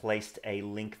 Amber's just placed a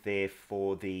link there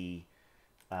for the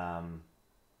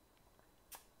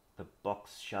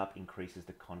box sharp increases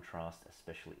the contrast,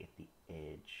 especially at the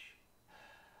edge.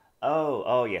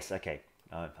 Oh yes, okay.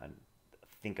 I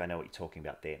think I know what you're talking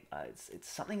about there. It's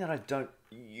something that I don't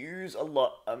use a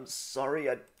lot. I'm sorry,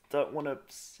 I don't want to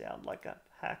sound like a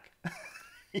hack.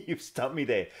 You've stumped me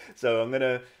there. So I'm going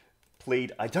to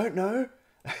plead, I don't know.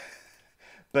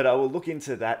 But I will look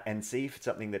into that and see if it's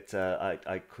something that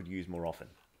I could use more often.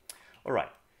 All right.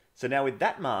 So now with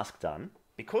that mask done,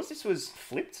 because this was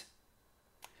flipped,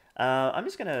 I'm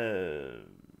just going to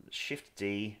Shift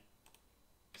D,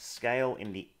 scale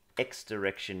in the X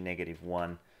direction,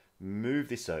 -1, move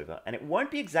this over. And it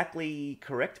won't be exactly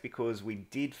correct because we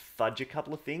did fudge a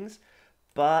couple of things,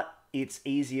 but it's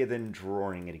easier than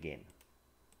drawing it again,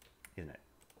 isn't it?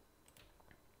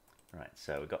 All right,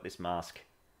 so we've got this mask.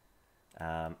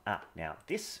 Now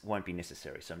this won't be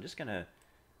necessary, so I'm just going to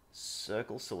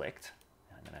circle select.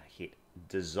 I'm going to hit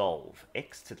dissolve,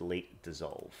 X to delete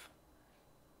dissolve.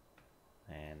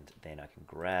 And then I can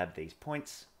grab these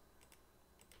points,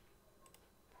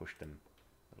 push them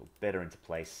a little better into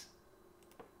place.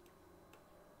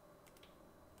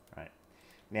 Right.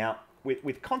 Now,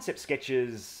 with concept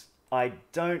sketches, I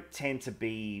don't tend to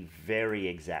be very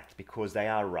exact because they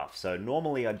are rough. So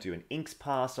normally I do an inks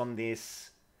pass on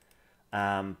this,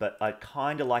 but I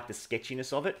kind of like the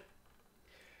sketchiness of it.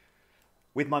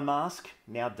 With my mask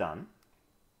now done,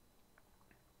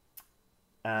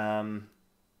 I'll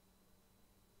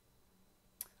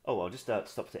just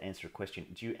stop to answer a question.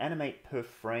 Do you animate per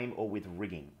frame or with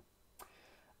rigging?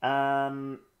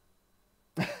 It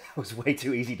was way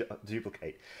too easy to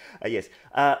duplicate. Yes.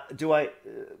 Do I...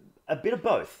 a bit of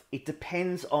both. It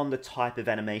depends on the type of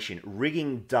animation.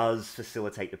 Rigging does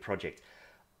facilitate the project.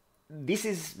 This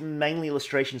is mainly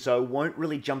illustration, so I won't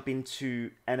really jump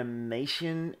into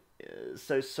animation.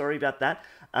 So sorry about that,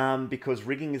 because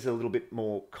rigging is a little bit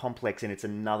more complex and it's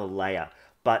another layer.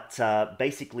 But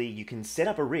basically, you can set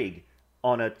up a rig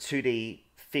on a 2D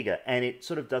figure, and it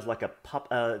sort of does like a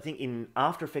I think in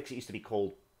After Effects it used to be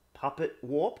called puppet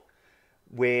warp,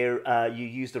 where you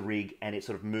use the rig and it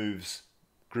sort of moves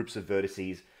groups of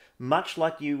vertices, much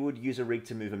like you would use a rig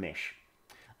to move a mesh.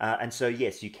 And so,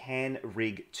 yes, you can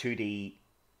rig 2D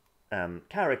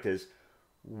characters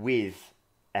with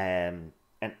an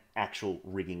actual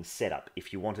rigging setup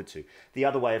if you wanted to. The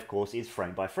other way, of course, is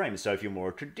frame by frame. So if you're more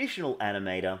a traditional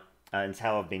animator, and it's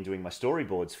how I've been doing my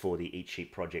storyboards for the Eat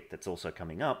Sheet project that's also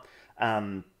coming up,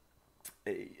 I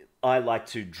like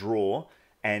to draw.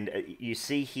 And you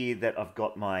see here that I've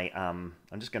got my, I'm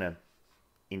just going to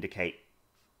indicate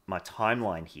my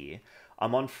timeline here.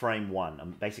 I'm on frame 1.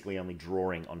 I'm basically only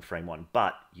drawing on frame 1,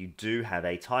 but you do have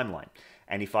a timeline.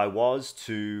 And if I was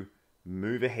to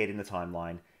move ahead in the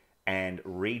timeline and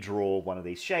redraw one of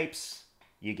these shapes,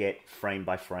 you get frame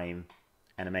by frame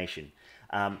animation.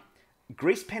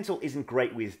 Grease pencil isn't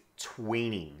great with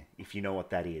tweening, if you know what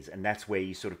that is, and that's where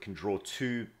you sort of can draw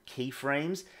 2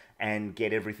 keyframes and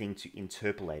get everything to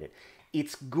interpolate it.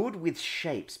 It's good with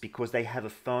shapes because they have a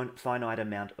finite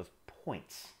amount of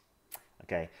points.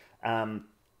 Okay,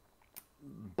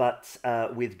 but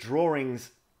with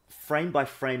drawings, frame by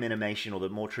frame animation, or the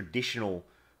more traditional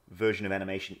version of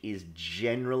animation, is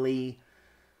generally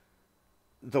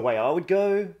the way I would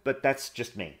go, but that's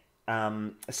just me.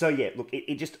 So yeah, look,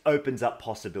 it just opens up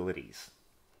possibilities.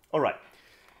 All right,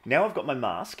 now I've got my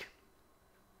mask.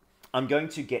 I'm going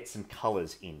to get some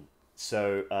colors in.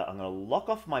 So I'm going to lock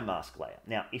off my mask layer.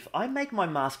 Now, if I make my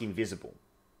mask invisible,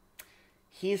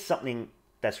 here's something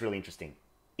that's really interesting.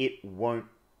 It won't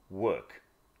work.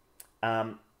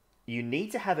 You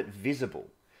need to have it visible,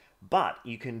 but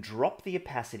you can drop the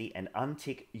opacity and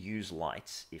untick use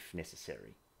lights if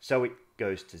necessary. So it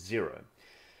goes to 0.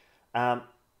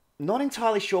 Not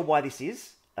entirely sure why this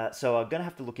is, so I'm going to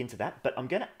have to look into that, but I'm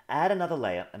going to add another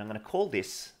layer, and I'm going to call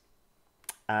this,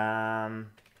 let's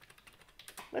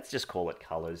just call it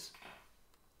colors.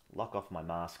 Lock off my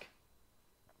mask.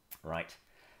 Right.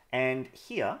 And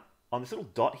here, on this little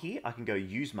dot here, I can go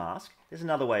use mask. There's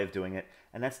another way of doing it,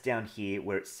 and that's down here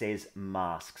where it says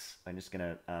masks. I'm just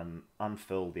going to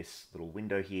unfurl this little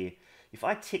window here. If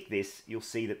I tick this, you'll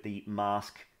see that the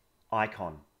mask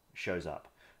icon shows up.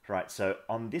 Right, so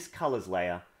on this colors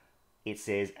layer, it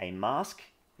says a mask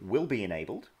will be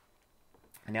enabled.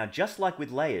 And now, just like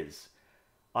with layers,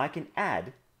 I can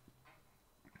add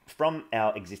from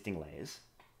our existing layers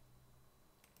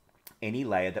any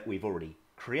layer that we've already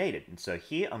created. And so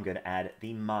here I'm going to add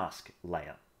the mask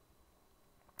layer.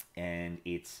 And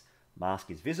its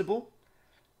mask is visible,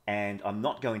 and I'm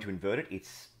not going to invert it.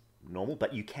 It's normal,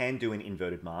 but you can do an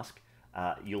inverted mask.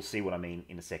 You'll see what I mean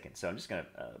in a second. So I'm just going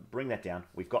to bring that down.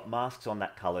 We've got masks on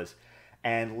that colors.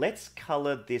 And let's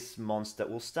color this monster.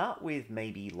 We'll start with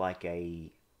maybe like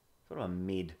a sort of a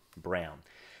mid-brown.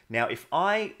 Now, if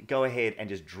I go ahead and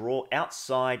just draw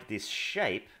outside this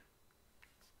shape,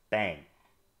 bang.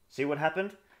 See what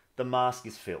happened? The mask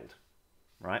is filled,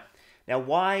 right? Now,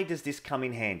 why does this come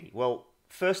in handy? Well,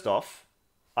 first off,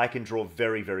 I can draw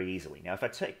very, very easily. Now, if I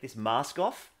take this mask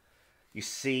off, you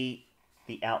see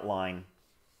the outline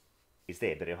is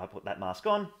there. But if I put that mask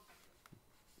on,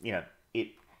 you know, it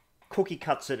cookie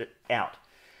cuts it out.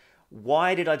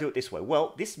 Why did I do it this way?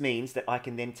 Well, this means that I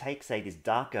can then take, say, this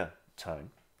darker tone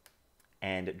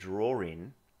and draw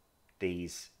in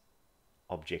these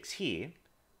objects here,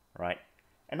 right?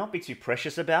 And not be too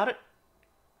precious about it,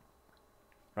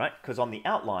 right? Because on the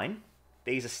outline,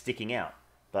 these are sticking out.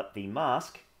 But the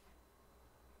mask,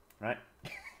 right?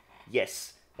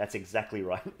 Yes, that's exactly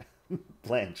right.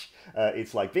 Blanche.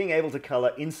 It's like being able to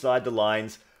color inside the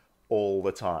lines all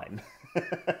the time.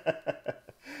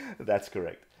 That's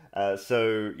correct.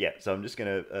 So I'm just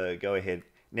going to go ahead.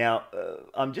 Now,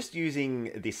 I'm just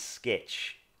using this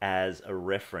sketch as a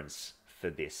reference for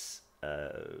this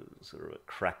sort of a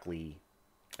crackly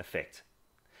effect.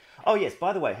 Oh yes,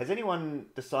 by the way, has anyone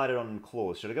decided on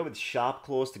claws? Should I go with sharp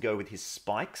claws to go with his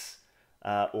spikes,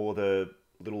 or the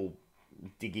little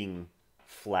digging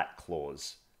flat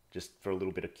claws, just for a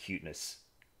little bit of cuteness?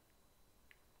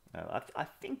 I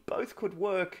think both could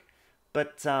work,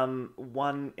 but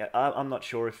one, I'm not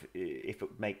sure if it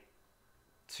would make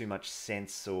too much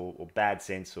sense or bad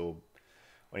sense or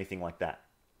anything like that.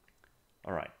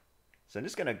 All right, so I'm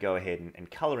just going to go ahead and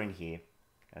color in here.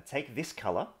 Now take this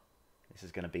color. This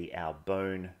is going to be our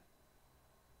bone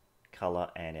color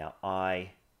and our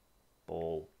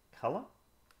eyeball color.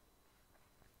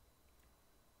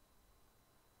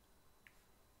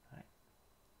 Right.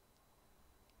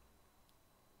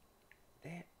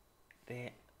 There.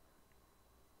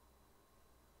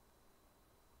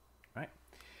 Right.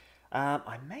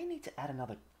 I may need to add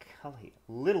another color here.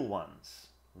 Little ones.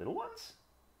 Little ones?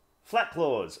 Flat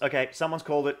claws. Okay, someone's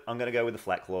called it. I'm going to go with the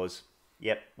flat claws.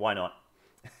 Yep, why not?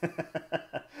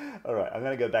 All right, I'm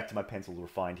going to go back to my pencil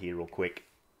refined here real quick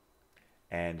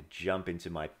and jump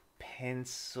into my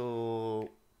pencil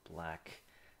black,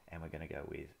 and we're going to go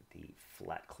with the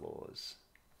flat claws.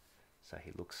 So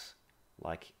he looks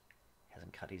like he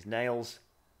hasn't cut his nails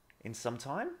in some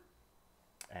time,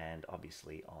 and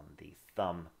obviously on the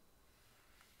thumb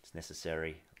it's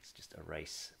necessary. Let's just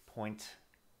erase point,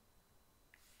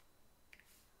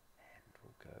 and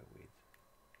we'll go with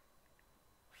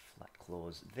flat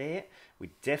claws there.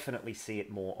 We definitely see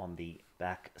it more on the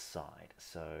back side.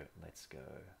 So let's go.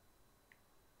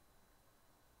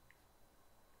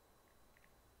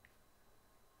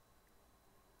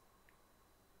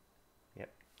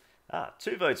 Yep.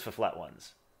 2 votes for flat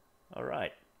ones. All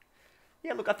right.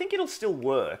 Yeah, look, I think it'll still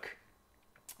work,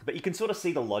 but you can sort of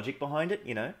see the logic behind it,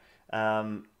 you know.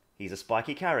 He's a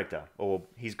spiky character, or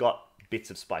he's got bits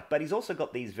of spike, but he's also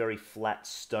got these very flat,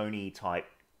 stony type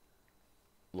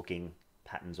looking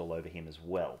patterns all over him as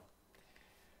well.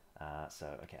 So,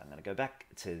 okay, I'm going to go back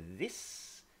to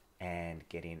this and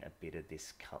get in a bit of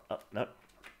this color. Oh, no,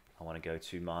 I want to go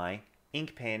to my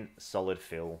ink pen solid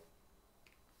fill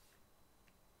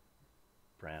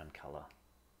brown color.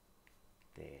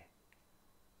 There.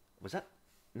 Was that?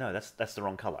 No, that's the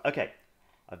wrong color. Okay,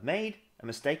 I've made a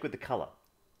mistake with the color.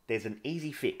 There's an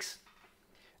easy fix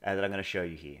that I'm going to show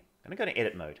you here. I'm going to go to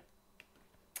edit mode.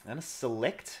 I'm going to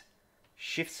select,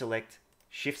 shift select,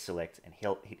 and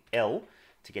hit L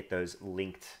to get those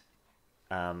linked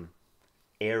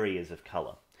areas of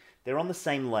color. They're on the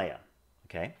same layer.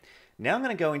 Okay. Now I'm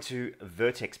going to go into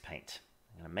vertex paint.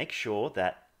 I'm going to make sure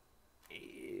that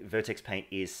vertex paint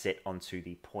is set onto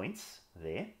the points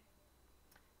there.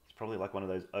 It's probably like one of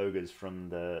those ogres from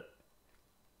the...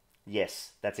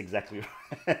 Yes, that's exactly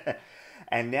right.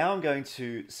 And now I'm going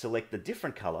to select the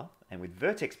different color, and with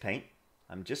vertex paint,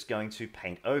 I'm just going to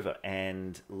paint over,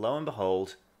 and lo and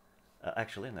behold,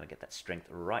 actually I'm going to get that strength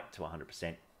right to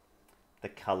 100%. The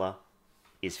color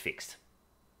is fixed.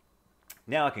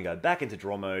 Now I can go back into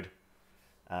draw mode,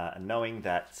 knowing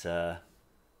that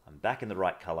I'm back in the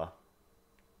right color,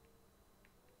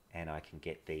 and I can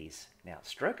get these. Now,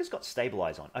 stroke has got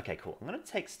stabilize on. Okay, cool. I'm going to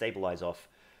take stabilize off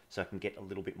so I can get a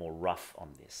little bit more rough on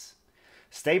this.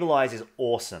 Stabilize is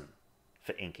awesome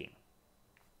for inking.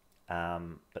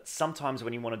 But sometimes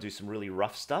when you want to do some really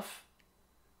rough stuff,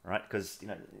 right? Because, you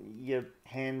know, your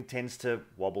hand tends to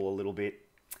wobble a little bit.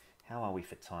 How are we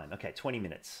for time? Okay, 20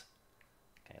 minutes.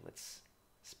 Okay, let's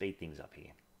speed things up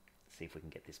here. See if we can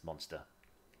get this monster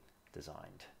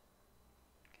designed.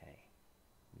 Okay.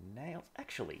 Nails.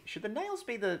 Actually, should the nails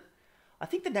be the... I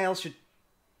think the nails should...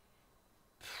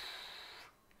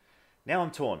 Now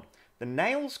I'm torn. The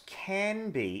nails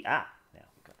can be... now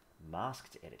we've got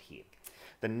mask to edit here.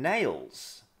 The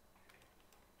nails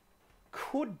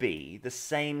could be the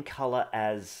same color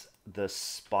as the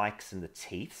spikes and the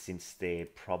teeth, since they're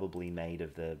probably made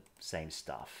of the same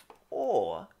stuff.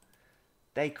 Or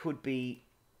they could be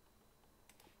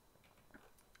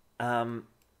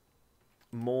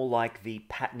more like the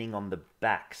patterning on the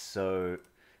back. So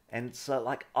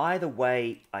like either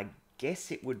way, I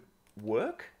guess it would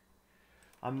work.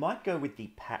 I might go with the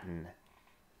pattern.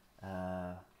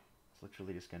 I was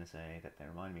literally just going to say that they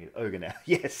remind me of ogre now.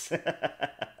 Yes.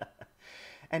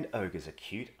 And ogres are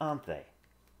cute, aren't they?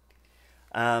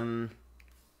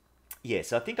 Yeah,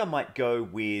 so I think I might go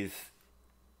with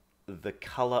the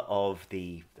color of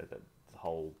the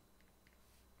whole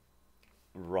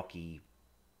rocky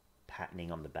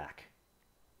patterning on the back.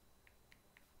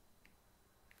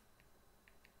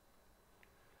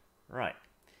 Right.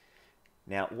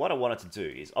 Now, what I wanted to do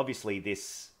is, obviously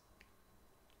this,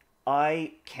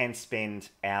 I can spend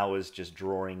hours just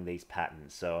drawing these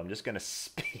patterns, so I'm just going to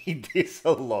speed this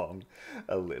along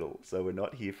a little, so we're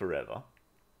not here forever.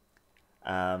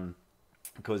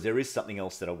 Because there is something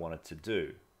else that I wanted to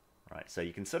do. Right, so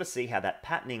you can sort of see how that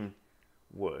patterning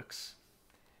works.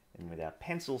 And with our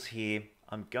pencils here,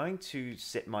 I'm going to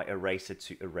set my eraser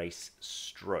to erase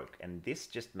stroke. And this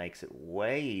just makes it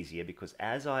way easier, because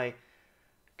as I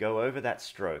go over that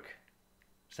stroke,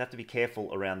 just have to be careful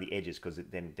around the edges, because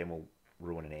then we'll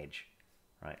ruin an edge,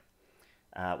 right?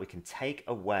 We can take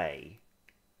away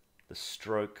the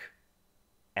stroke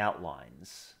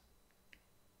outlines,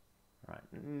 right?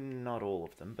 Not all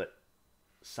of them, but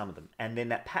some of them. And then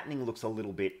that patterning looks a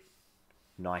little bit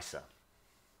nicer,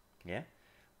 yeah?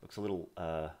 Looks a little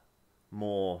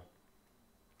more,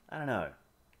 I don't know.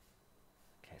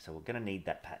 Okay, so we're going to need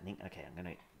that patterning. Okay, I'm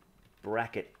going to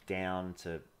bracket down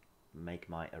to make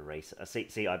my eraser.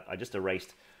 See, I just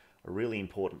erased a really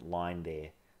important line there.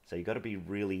 So you've got to be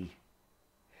really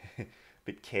a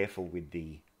bit careful with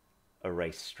the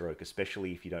erase stroke,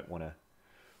 especially if you don't want to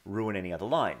ruin any other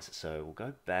lines. So we'll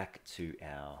go back to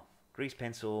our grease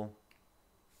pencil.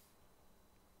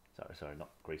 Sorry, not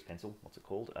grease pencil. What's it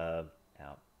called? Our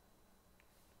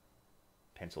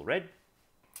pencil red,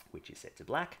 which is set to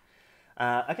black.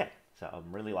 Okay, so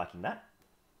I'm really liking that.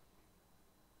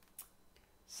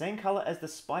 Same color as the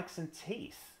spikes and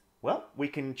teeth. Well, we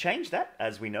can change that,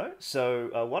 as we know.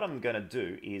 So what I'm going to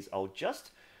do is I'll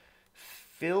just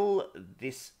fill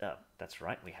this... that's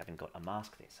right, we haven't got a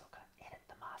mask there. So I'll go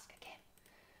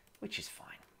which is fine.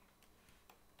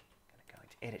 I'm going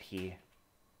to edit here.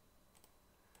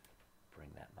 Bring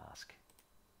that mask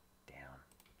down.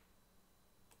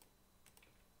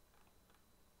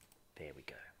 There we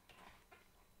go.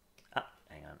 Ah,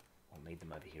 hang on. We'll need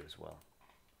them over here as well.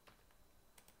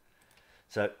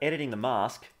 So editing the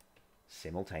mask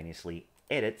simultaneously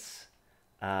edits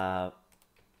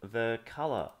the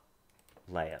color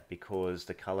layer because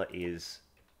the color is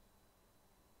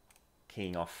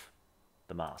keying off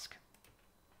the mask.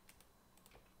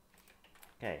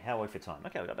 Okay, how are we for time?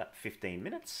 Okay, we've got about 15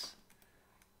 minutes.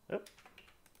 Oop.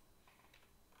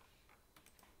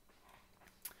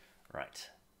 Right.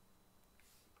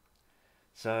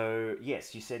 So,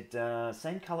 yes, you said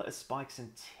same color as spikes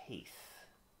and teeth.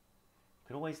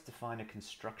 Could always define a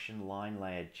construction line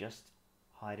layer, just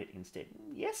hide it instead.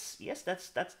 Yes,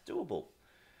 that's doable.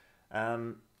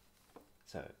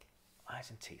 So, eyes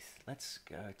and teeth. Let's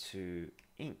go to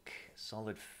ink,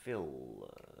 solid fill.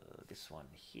 This one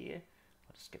here.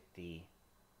 I'll just get the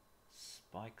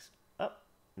spikes. Oh,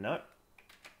 no.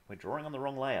 We're drawing on the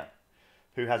wrong layer.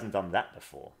 Who hasn't done that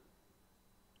before?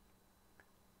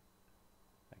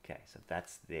 Okay, so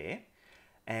that's there.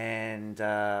 And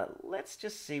let's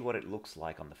just see what it looks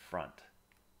like on the front.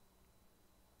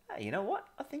 Hey, you know what?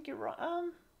 I think you're right.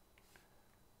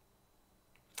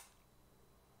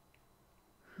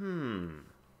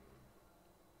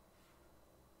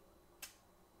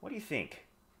 What do you think?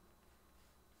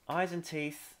 Eyes and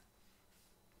teeth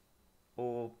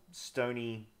or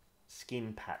stony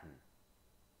skin pattern?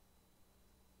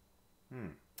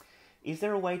 Is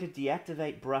there a way to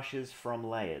deactivate brushes from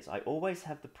layers? I always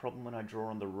have the problem when I draw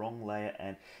on the wrong layer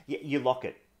and... Yeah, you lock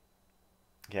it.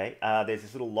 Okay, there's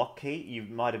this little lock key. You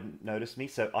might have noticed me.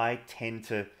 So I tend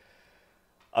to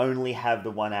only have the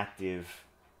one active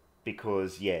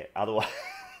because, yeah, otherwise...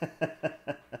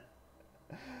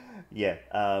 yeah,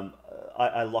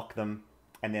 I lock them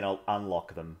and then I'll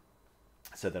unlock them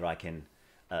so that I can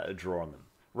draw on them.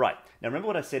 Right, now remember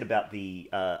what I said about the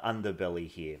underbelly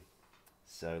here.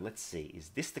 So let's see, is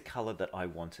this the color that I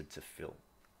wanted to fill?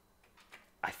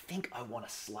 I think I want a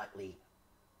slightly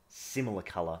similar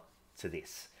color to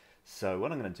this. So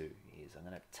what I'm going to do is I'm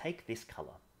going to take this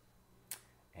color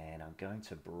and I'm going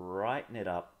to brighten it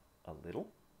up a little.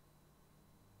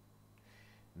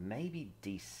 Maybe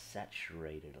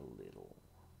desaturate it a little.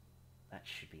 That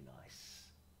should be nice.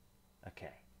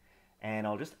 Okay, and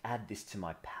I'll just add this to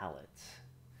my palette.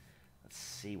 Let's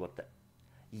see what that...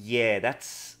 Yeah,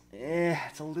 that's...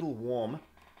 it's a little warm.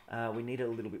 We need it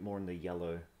a little bit more in the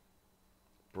yellow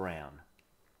brown.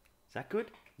 Is that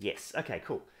good? Yes. Okay,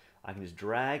 cool. I can just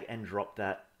drag and drop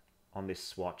that on this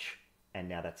swatch, and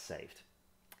now that's saved.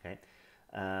 Okay.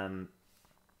 And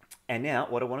now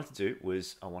what I wanted to do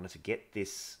was I wanted to get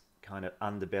this kind of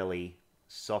underbelly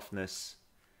softness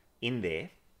in there,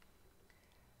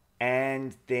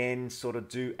 and then sort of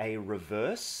do a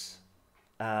reverse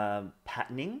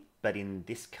patterning, but in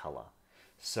this color.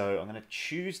 So I'm going to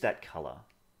choose that color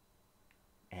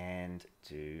and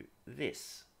do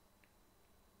this.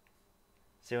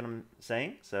 See what I'm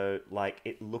saying? So like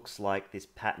it looks like this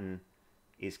pattern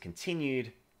is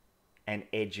continued and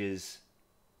edges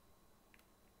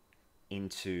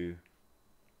into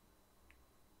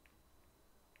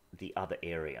the other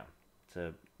area. It's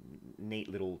a neat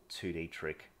little 2D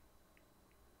trick,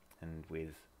 and with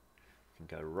I can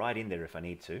go right in there if I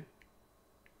need to.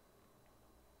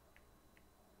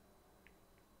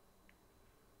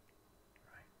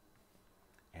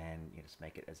 And you just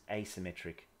make it as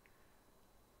asymmetric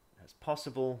as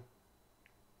possible.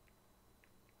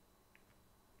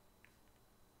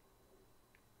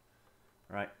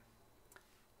 Right,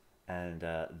 and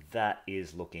that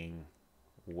is looking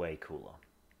way cooler.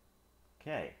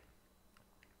 Okay,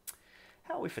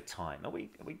 how are we for time? Are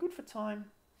we good for time?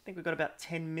 I think we've got about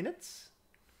 10 minutes.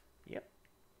 Yep.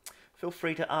 Feel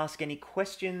free to ask any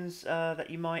questions that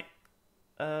you might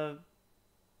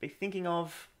be thinking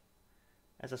of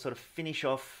as I sort of finish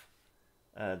off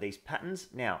these patterns.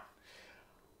 Now,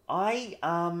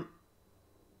 I'm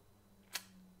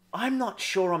not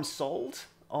sure I'm sold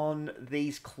on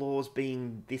these claws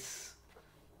being this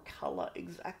color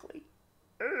exactly.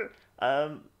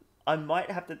 I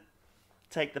might have to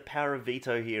take the power of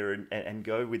veto here and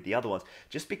go with the other ones,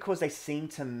 just because they seem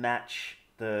to match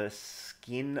the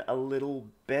skin a little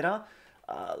better.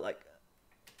 Like,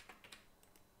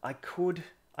 I could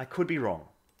be wrong.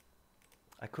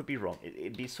 I could be wrong.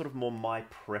 It'd be sort of more my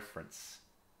preference.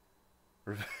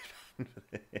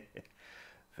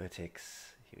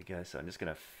 Vertex. Here we go. So I'm just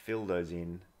going to fill those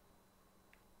in.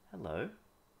 Hello.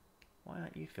 Why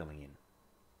aren't you filling in?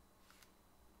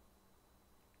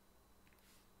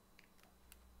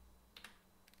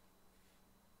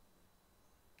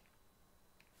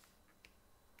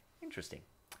 interesting.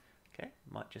 Okay,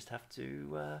 might just have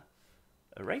to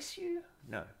erase you.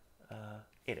 No,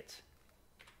 edit.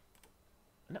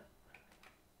 No.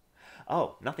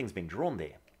 Oh, nothing's been drawn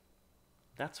there.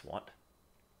 That's what.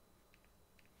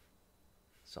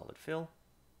 Solid fill.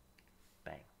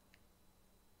 Bang.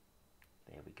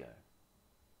 There we go.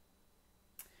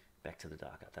 Back to the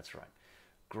darker. That's right.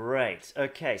 Great.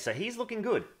 Okay, so he's looking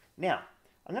good. Now,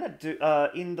 I'm going to do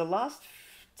in the last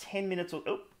 10 minutes or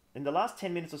in the last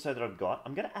 10 minutes or so that I've got,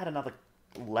 I'm going to add another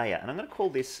layer, and I'm going to call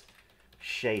this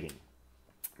shading.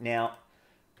 Now,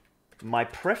 my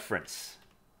preference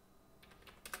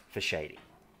for shading.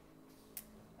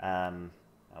 I'm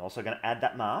also going to add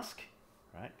that mask.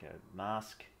 Right, go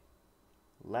mask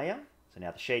layer. So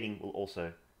now the shading will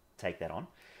also take that on.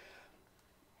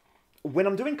 When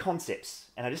I'm doing concepts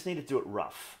and I just need to do it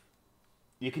rough,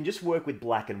 you can just work with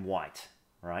black and white,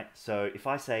 right? So if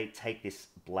I say take this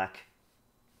black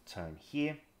tone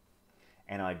here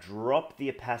and I drop the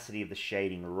opacity of the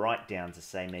shading right down to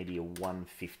say maybe a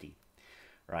 150,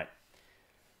 right?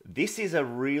 This is a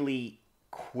really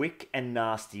quick and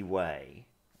nasty way.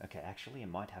 Okay, actually it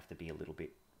might have to be a little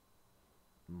bit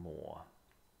more.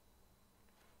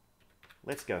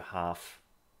 Let's go half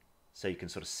so you can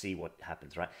sort of see what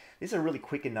happens, right? This is a really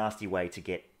quick and nasty way to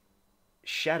get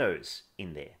shadows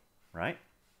in there, right?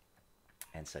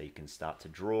 And so you can start to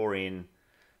draw in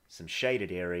some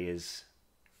shaded areas,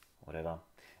 whatever,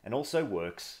 and also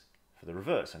works for the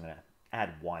reverse. I'm going to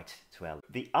add white to our...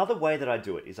 The other way that I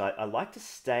do it is I like to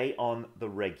stay on the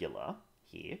regular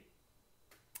here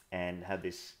and have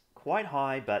this quite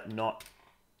high but not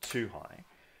too high,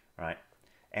 right?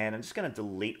 And I'm just going to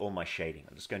delete all my shading.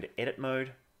 I'm just going to edit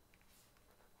mode,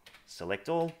 select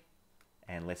all,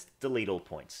 and let's delete all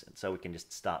points. And so we can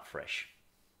just start fresh,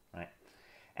 right?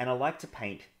 And I like to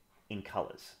paint in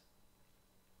colors.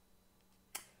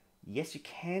 Yes, you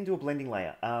can do a blending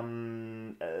layer.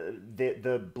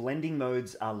 The blending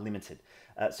modes are limited.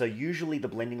 So usually the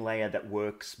blending layer that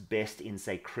works best in,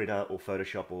 say, Krita or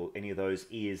Photoshop or any of those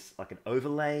is like an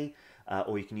overlay,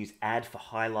 or you can use add for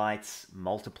highlights,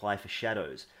 multiply for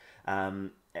shadows.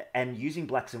 And using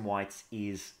blacks and whites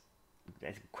is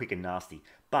quick and nasty.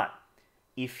 But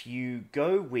if you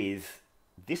go with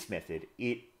this method,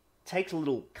 it takes a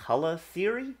little color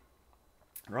theory,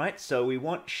 right? So we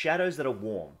want shadows that are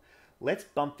warm. Let's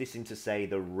bump this into, say,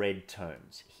 the red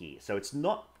tones here. So it's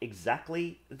not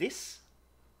exactly this.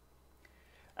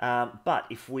 But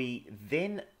if we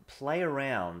then play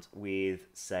around with,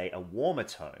 say, a warmer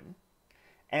tone,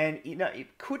 and, you know,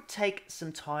 it could take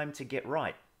some time to get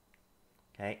right,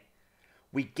 okay?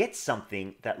 We get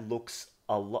something that looks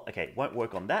a lot... Okay, it won't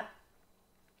work on that,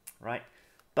 right?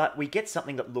 But we get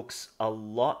something that looks a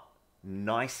lot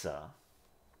nicer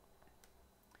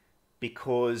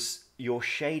because you're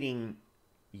shading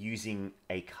using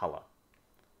a color,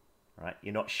 right?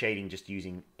 You're not shading just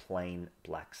using plain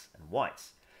blacks and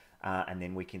whites. And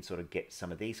then we can sort of get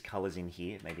some of these colors in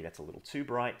here. Maybe that's a little too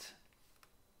bright,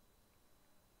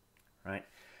 right?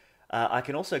 I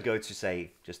can also go to,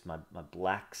 say, just my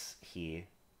blacks here,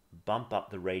 bump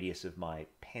up the radius of my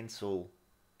pencil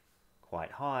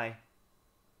quite high.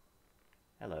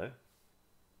 Hello.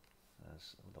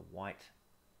 There's the white.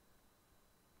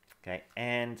 Okay,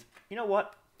 and you know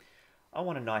what? I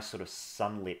want a nice sort of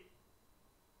sunlit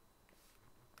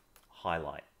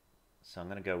highlight. So I'm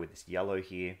going to go with this yellow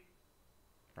here,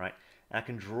 right? And I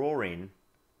can draw in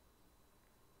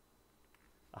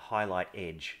a highlight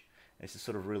edge. This is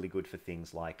sort of really good for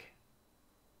things like,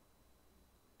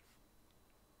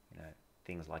 you know,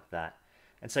 things like that.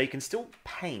 And so you can still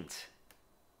paint.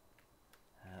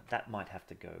 That might have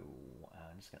to go,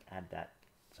 I'm just going to add that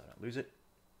so I don't lose it.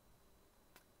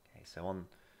 Okay, so on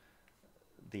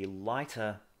the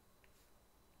lighter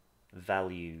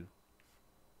value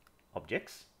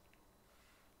objects,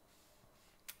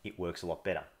 it works a lot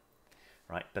better,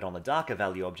 right? But on the darker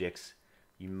value objects,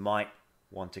 you might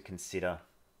want to consider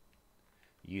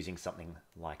using something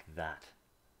like that,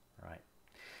 right?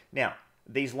 Now,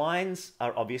 these lines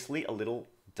are obviously a little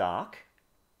dark,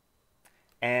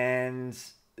 and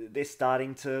they're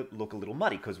starting to look a little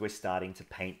muddy because we're starting to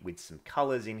paint with some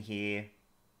colors in here,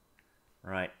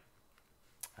 right?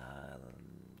 I'm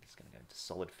just going to go into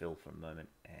solid fill for a moment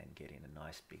and get in a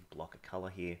nice big block of color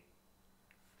here.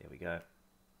 There we go.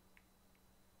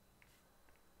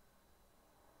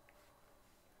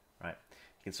 Right,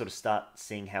 you can sort of start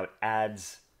seeing how it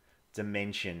adds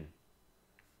dimension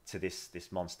to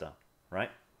this monster, right?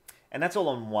 And that's all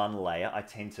on one layer. I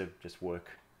tend to just work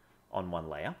on one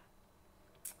layer.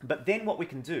 But then what we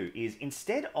can do is,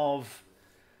 instead of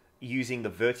using the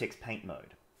vertex paint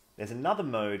mode, there's another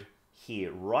mode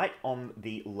here, right on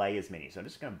the layers menu. So I'm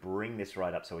just going to bring this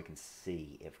right up so we can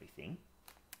see everything.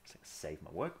 So save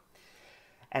my work.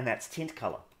 And that's tint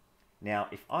color. Now,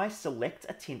 if I select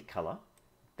a tint color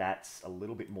that's a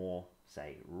little bit more,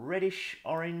 say, reddish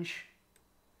orange,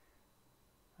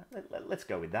 let's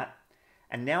go with that.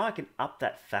 And now I can up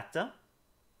that factor.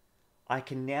 I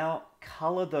can now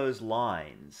color those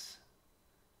lines,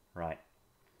 right?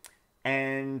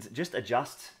 And just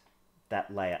adjust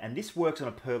that layer. And this works on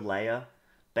a per layer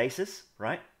basis,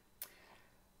 right?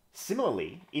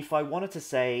 Similarly, if I wanted to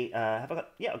say, I've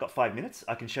got 5 minutes,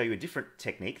 I can show you a different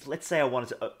technique. Let's say I wanted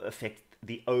to affect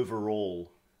the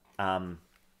overall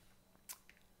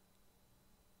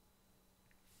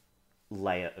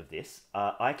layer of this.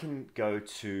 I can go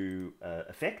to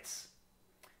effects,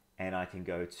 and I can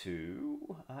go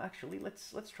to, actually,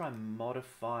 let's try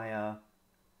modifier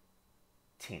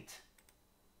tint,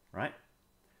 right?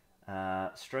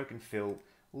 Stroke and fill.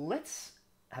 Let's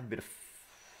have a bit of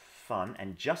fun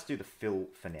and just do the fill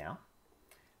for now.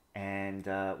 And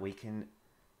we can,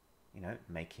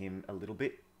 make him a little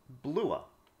bit bluer,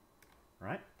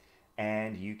 right?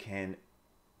 And you can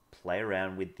play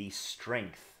around with the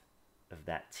strength of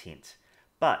that tint.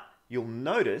 But you'll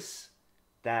notice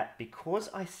that because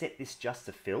I set this just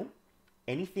to fill,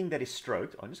 anything that is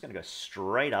stroked, I'm just going to go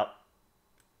straight up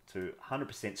to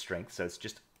 100% strength. So it's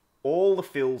just all the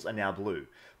fills are now blue.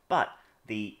 But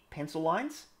the pencil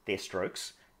lines, they're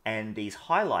strokes. And these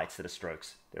highlights that are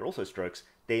strokes, they're also strokes.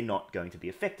 They're not going to be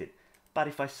affected. But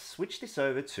if I switch this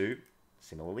over to,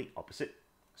 similarly, opposite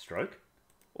stroke,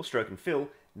 or stroke and fill,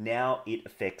 now it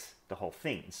affects the whole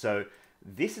thing. So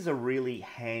this is a really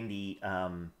handy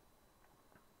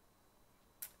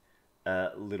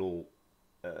little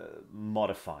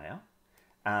modifier.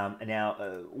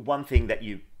 Now, one thing that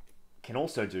you can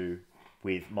also do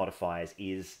with modifiers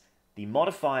is the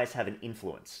modifiers have an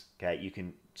influence. Okay, you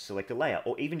can select a layer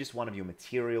or even just one of your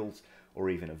materials or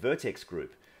even a vertex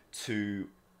group to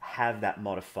have that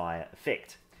modifier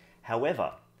effect.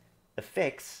 However,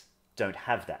 effects don't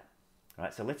have that.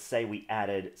 Right, so let's say we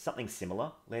added something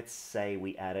similar. Let's say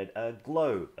we added a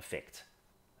glow effect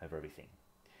over everything.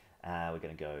 We're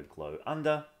going to go glow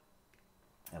under,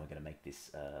 and we're going to make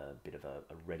this a bit of a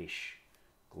reddish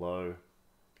glow.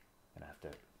 And I have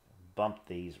to bump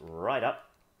these right up.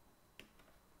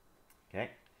 Okay,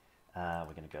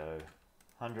 we're going to go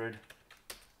 100,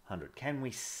 100. Can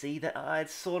we see that?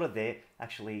 It's sort of there.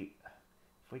 Actually,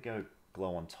 if we go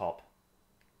glow on top,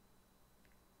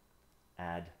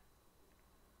 add,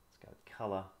 let's go with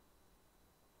color.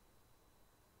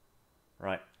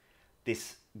 Right,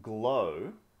 this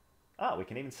glow, we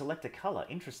can even select a color.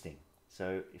 Interesting.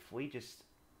 So if we just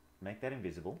make that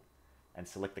invisible and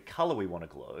select the color we want to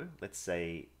glow, let's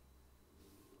say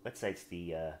it's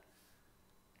the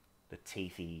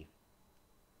teethy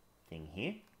thing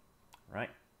here, right?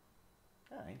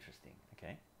 Interesting.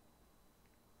 Okay.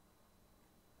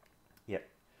 Yep.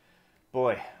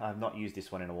 Boy, I've not used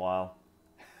this one in a while.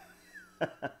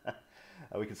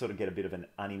 We can sort of get a bit of an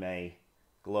anime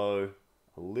glow,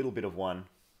 a little bit of one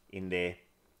in there,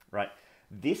 right?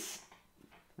 This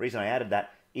reason I added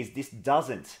that is this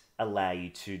doesn't allow you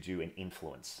to do an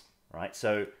influence, right?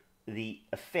 So the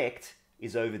effect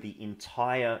is over the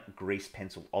entire grease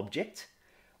pencil object,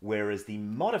 whereas the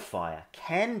modifier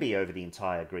can be over the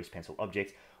entire grease pencil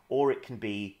object, or it can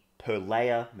be per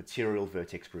layer, material,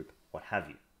 vertex group, what have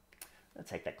you. I'll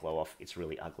take that glow off. It's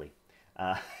really ugly.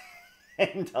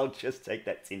 And I'll just take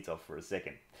that tint off for a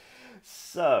second.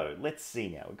 So let's see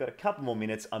now. We've got a couple more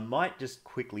minutes. I might just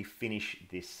quickly finish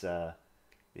this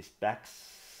this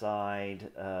backside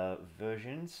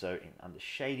version. So under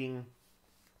shading,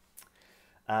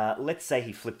 let's say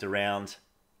he flipped around.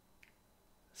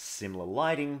 Similar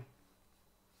lighting,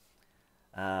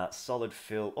 solid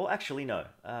fill. Oh, actually no.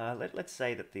 Let's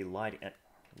say that the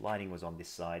lighting was on this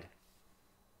side.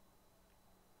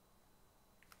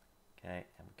 Okay,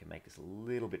 and we can make this a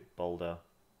little bit bolder.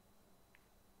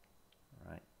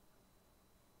 All right.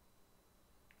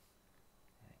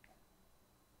 Okay.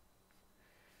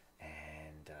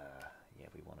 And yeah,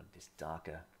 we wanted this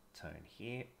darker tone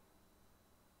here.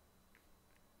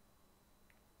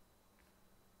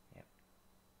 Yep.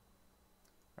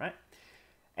 Right.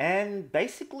 And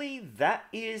basically that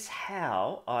is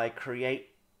how I create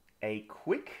a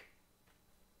quick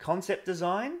concept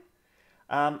design.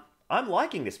 I'm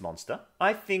liking this monster.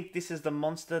 I think this is the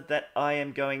monster that I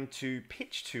am going to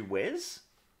pitch to Wes.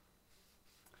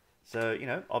 So, you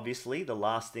know, obviously the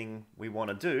last thing we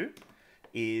want to do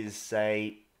is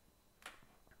say,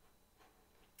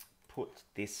 put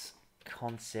this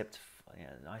concept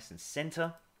nice and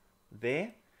center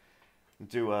there.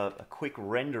 do a quick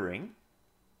rendering.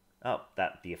 Oh,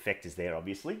 the effect is there,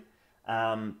 obviously.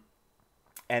 And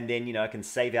then, you know, I can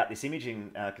save out this image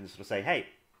and I can sort of say, hey,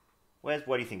 what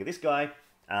do you think of this guy?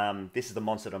 This is the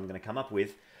monster that I'm going to come up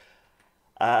with.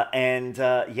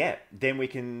 Yeah, then we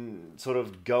can sort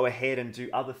of go ahead and do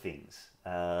other things,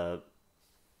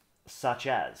 such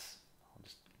as, I'll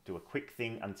just do a quick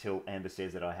thing until Amber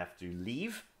says that I have to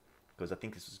leave, because I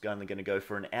think this is only going to go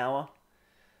for an hour.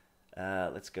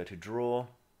 Let's go to draw,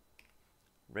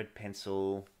 red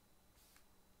pencil,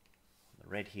 the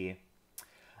red here.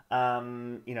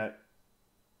 You know,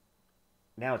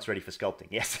 now it's ready for sculpting.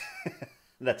 Yes,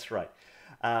 that's right.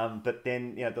 But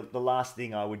then, you know, the last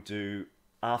thing I would do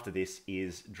after this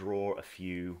is draw a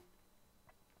few,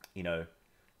 you know,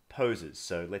 poses.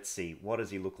 So let's see, what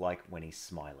does he look like when he's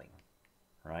smiling,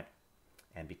 right?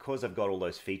 And because I've got all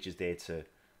those features there to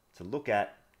look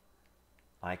at,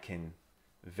 I can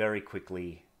very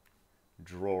quickly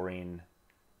draw in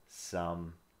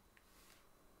some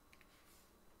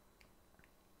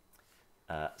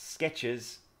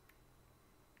sketches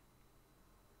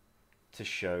to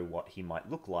show what he might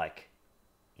look like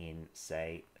in,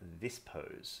 say, this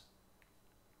pose.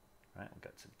 Right, we've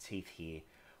got some teeth here,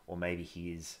 or maybe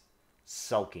he is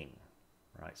sulking,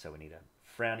 right? So we need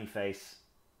a frowny face,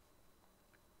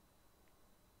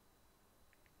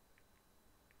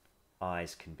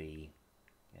 eyes can be,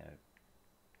 you know,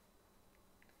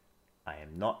 I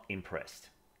am not impressed.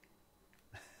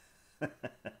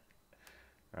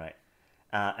 Right,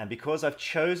 and because I've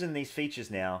chosen these features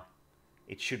now,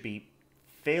 it should be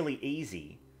fairly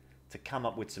easy to come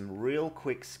up with some real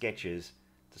quick sketches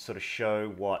to sort of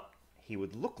show what he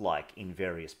would look like in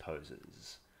various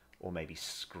poses, or maybe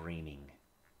screaming,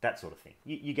 that sort of thing.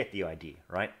 You get the idea,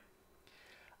 right?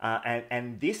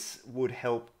 And this would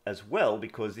help as well,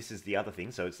 because this is the other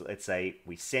thing. So let's say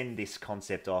we send this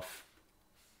concept off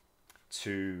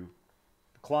to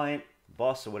the client,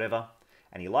 boss, or whatever,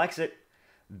 and he likes it.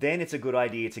 Then it's a good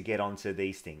idea to get onto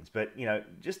these things. But, you know,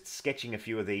 just sketching a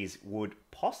few of these would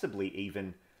possibly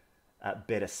even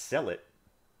better sell it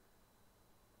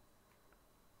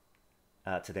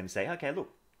to them. Say, okay, look,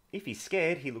 if he's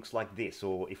scared, he looks like this.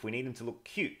 Or if we need him to look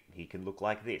cute, he can look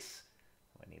like this.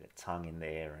 We need a tongue in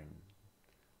there and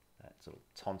that sort of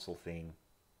tonsil thing.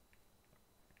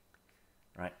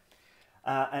 Right?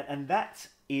 And that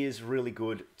is really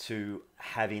good to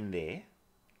have in there.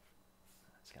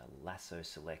 Let's go lasso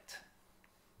select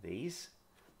these.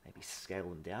 Maybe scale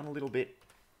them down a little bit.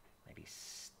 Maybe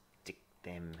stick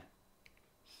them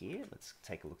here. Let's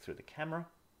take a look through the camera.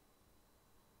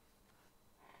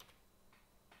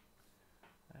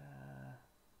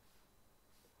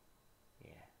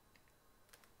 Yeah.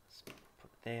 Let's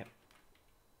put it there.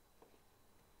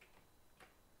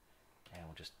 And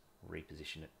we'll just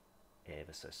reposition it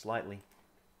ever so slightly.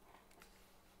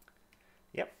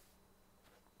 Yep.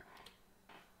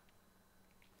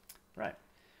 Right.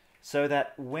 So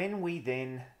that when we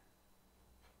then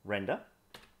render,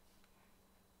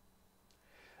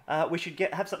 we should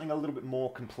have something a little bit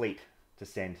more complete to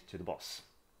send to the boss.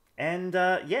 And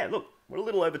yeah, look, we're a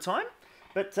little over time,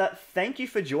 but thank you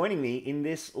for joining me in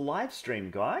this live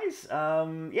stream, guys.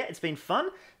 Yeah, it's been fun.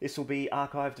 This will be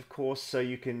archived, of course, so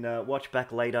you can watch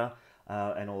back later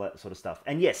and all that sort of stuff.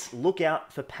 And yes, look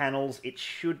out for panels. It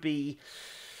should be,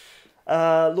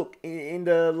 look, in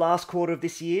the last quarter of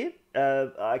this year,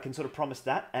 I can sort of promise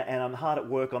that, and I'm hard at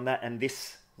work on that, and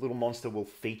this little monster will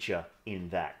feature in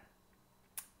that.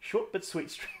 Short but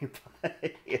sweet stream.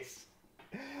 Yes.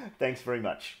 Thanks very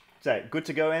much. So, good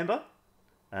to go, Amber?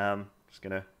 Just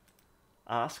going to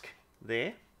ask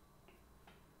there.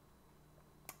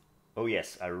 Oh,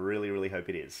 yes. I really, really hope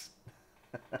it is.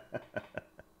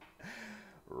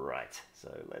 Right.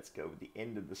 So, let's go with the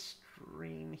end of the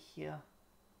stream here.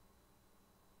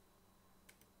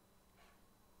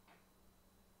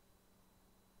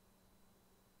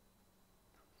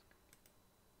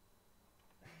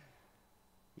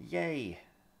 Yay.